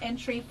that little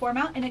entry form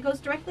out, and it goes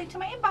directly to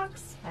my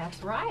inbox.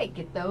 That's right.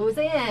 Get those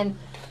in.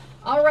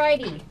 All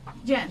righty.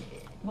 Jen.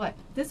 What?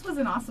 This was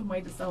an awesome way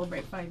to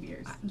celebrate 5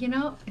 years. You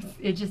know,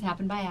 it just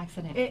happened by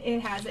accident.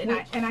 It has, and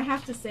I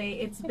have to say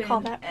it's been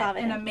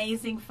an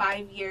amazing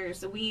 5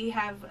 years. We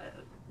have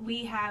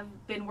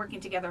been working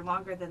together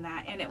longer than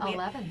that, and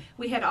 11.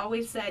 We had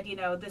always said, you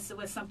know, this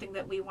was something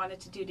that we wanted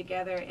to do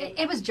together.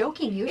 It was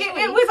joking usually.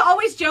 It was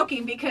always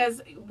joking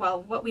because,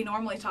 well, what we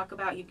normally talk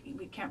about,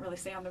 we can't really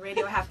say on the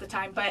radio half the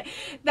time. But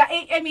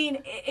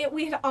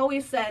we had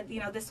always said, you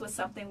know, this was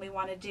something we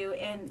want to do,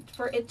 and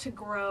for it to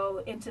grow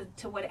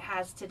into what it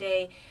has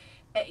today.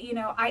 You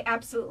know, I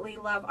absolutely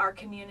love our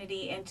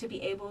community, and to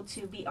be able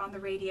to be on the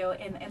radio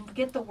and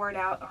get the word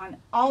out on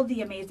all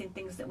the amazing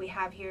things that we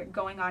have here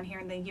going on here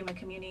in the Yuma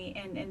community,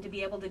 and to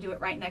be able to do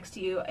it right next to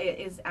you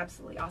is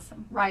absolutely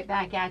awesome. Right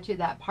back at you.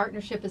 That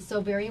partnership is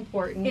so very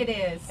important. It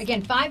is.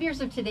 Again, 5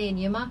 years of Today in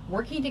Yuma,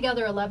 working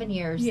together 11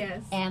 years.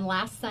 Yes. And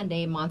last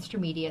Sunday, Monster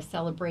Media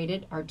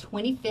celebrated our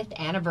 25th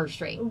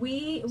anniversary.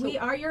 We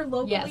are your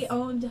locally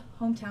owned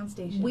hometown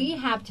station. We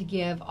have to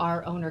give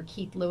our owner,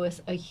 Keith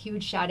Lewis, a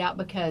huge shout out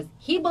because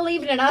he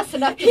believed in us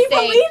enough to he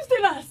say... believes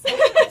in us.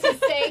 to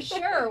say,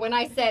 sure. When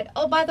I said,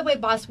 oh, by the way,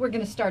 boss, we're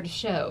going to start a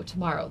show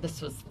tomorrow.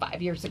 This was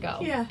 5 years ago.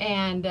 Yeah.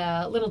 And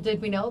little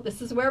did we know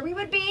this is where we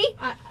would be.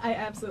 I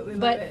absolutely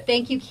love it. But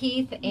thank you,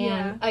 Keith.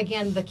 And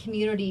again, the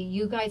community,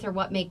 you guys are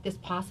what make this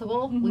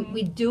possible. Mm-hmm.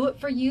 We do it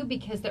for you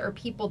because there are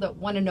people that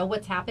want to know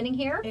what's happening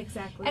here.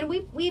 Exactly. And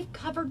we've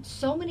covered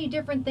so many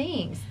different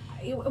things.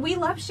 We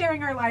love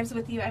sharing our lives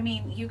with you. I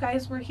mean, you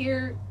guys were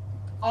here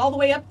all the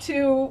way up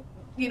to...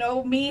 you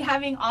know, me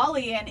having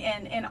Ollie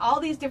and all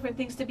these different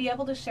things to be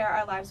able to share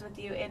our lives with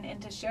you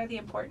and to share the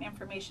important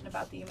information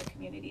about the Yuma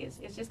community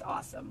is just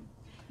awesome.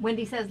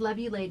 Wendy says, love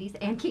you ladies,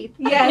 and Keith.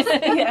 Yes,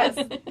 yes.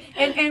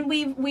 And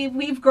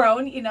we've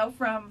grown, you know,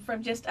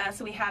 from just us.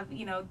 We have,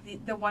 you know,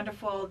 the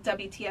wonderful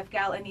WTF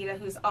gal Anita,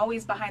 who's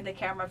always behind the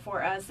camera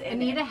for us.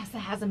 And Anita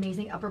has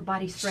amazing upper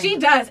body strength. She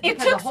does. It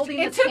took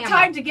camera.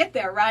 time to get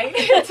there, right?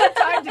 It took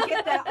time to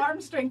get that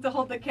arm strength to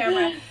hold the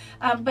camera.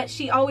 But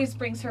she always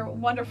brings her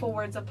wonderful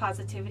words of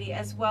positivity,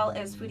 as well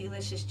as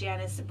Foodylicious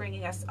Janice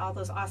bringing us all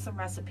those awesome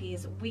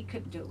recipes. We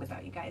couldn't do it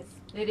without you guys.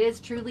 It is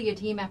truly a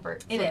team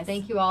effort. It is.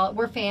 Thank you all.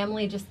 We're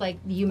family, just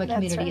like the Yuma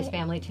community is right.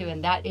 family too,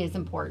 and that is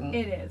important.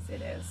 It is.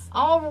 It is.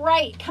 All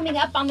right, coming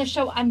up on the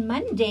show on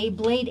Monday,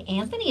 Blade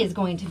Anthony is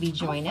going to be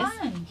joining us.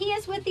 He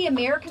is with the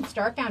American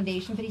Star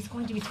Foundation, but he's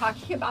going to be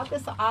talking about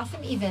this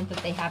awesome event that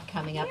they have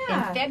coming up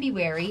in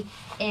February,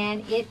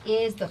 and it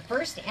is the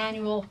first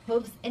annual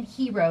Hooves and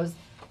Heroes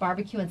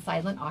Barbecue and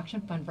Silent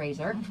Auction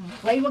fundraiser.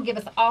 Blade will give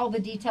us all the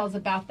details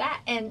about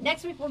that. And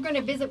next week we're going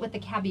to visit with the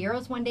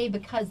Caballeros one day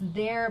because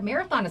their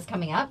marathon is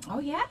coming up. Oh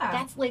yeah,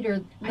 that's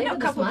later. I know a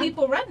couple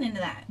people running into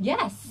that.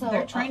 Yes, so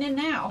they're training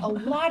now. A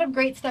lot of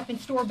great stuff in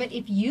store. But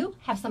if you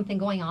have something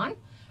going on,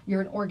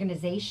 you're an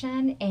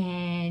organization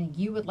and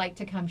you would like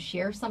to come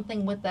share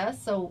something with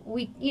us, so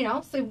we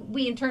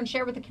in turn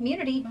share with the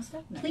community.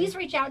 Please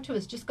reach out to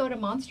us. Just go to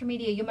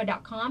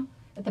monstermediayuma.com.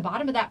 At the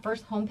bottom of that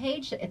first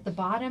homepage, at the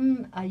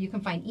bottom, you can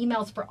find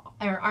emails for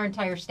our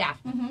entire staff.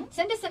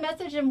 Send us a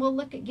message and we'll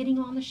look at getting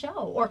you on the show.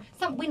 Or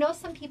we know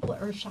some people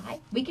are shy.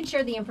 We can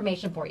share the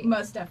information for you.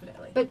 Most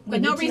definitely. But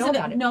no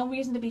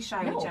reason to be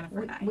shy with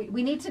Jennifer and I.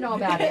 We need to know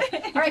about it.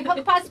 All right,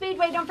 COCOPAH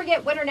Speedway, don't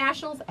forget Winter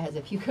Nationals, as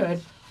if you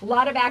could, A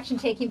lot of action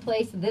taking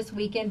place this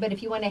weekend, but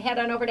if you want to head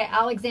on over to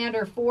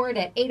Alexander Ford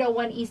at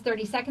 801 East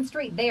 32nd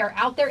Street, they are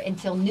out there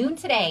until noon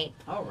today.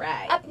 All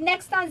right. Up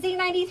next on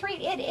Z93,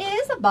 it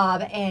is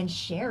Bob and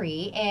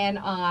Sherry. And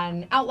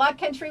on Outlaw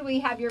Country, we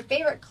have your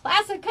favorite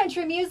classic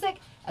country music,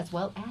 as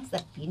well as the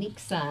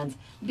Phoenix Suns.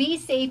 Be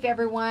safe,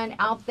 everyone,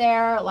 out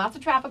there. Lots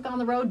of traffic on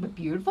the road, but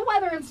beautiful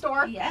weather in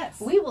store.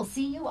 Yes. We will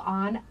see you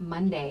on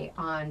Monday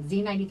on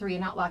Z93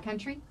 and Outlaw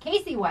Country,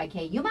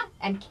 KCYK Yuma,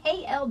 and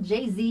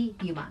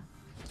KLJZ Yuma.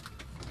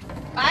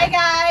 Bye,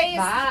 guys.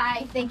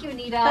 Bye. Thank you,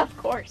 Anita. Of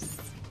course.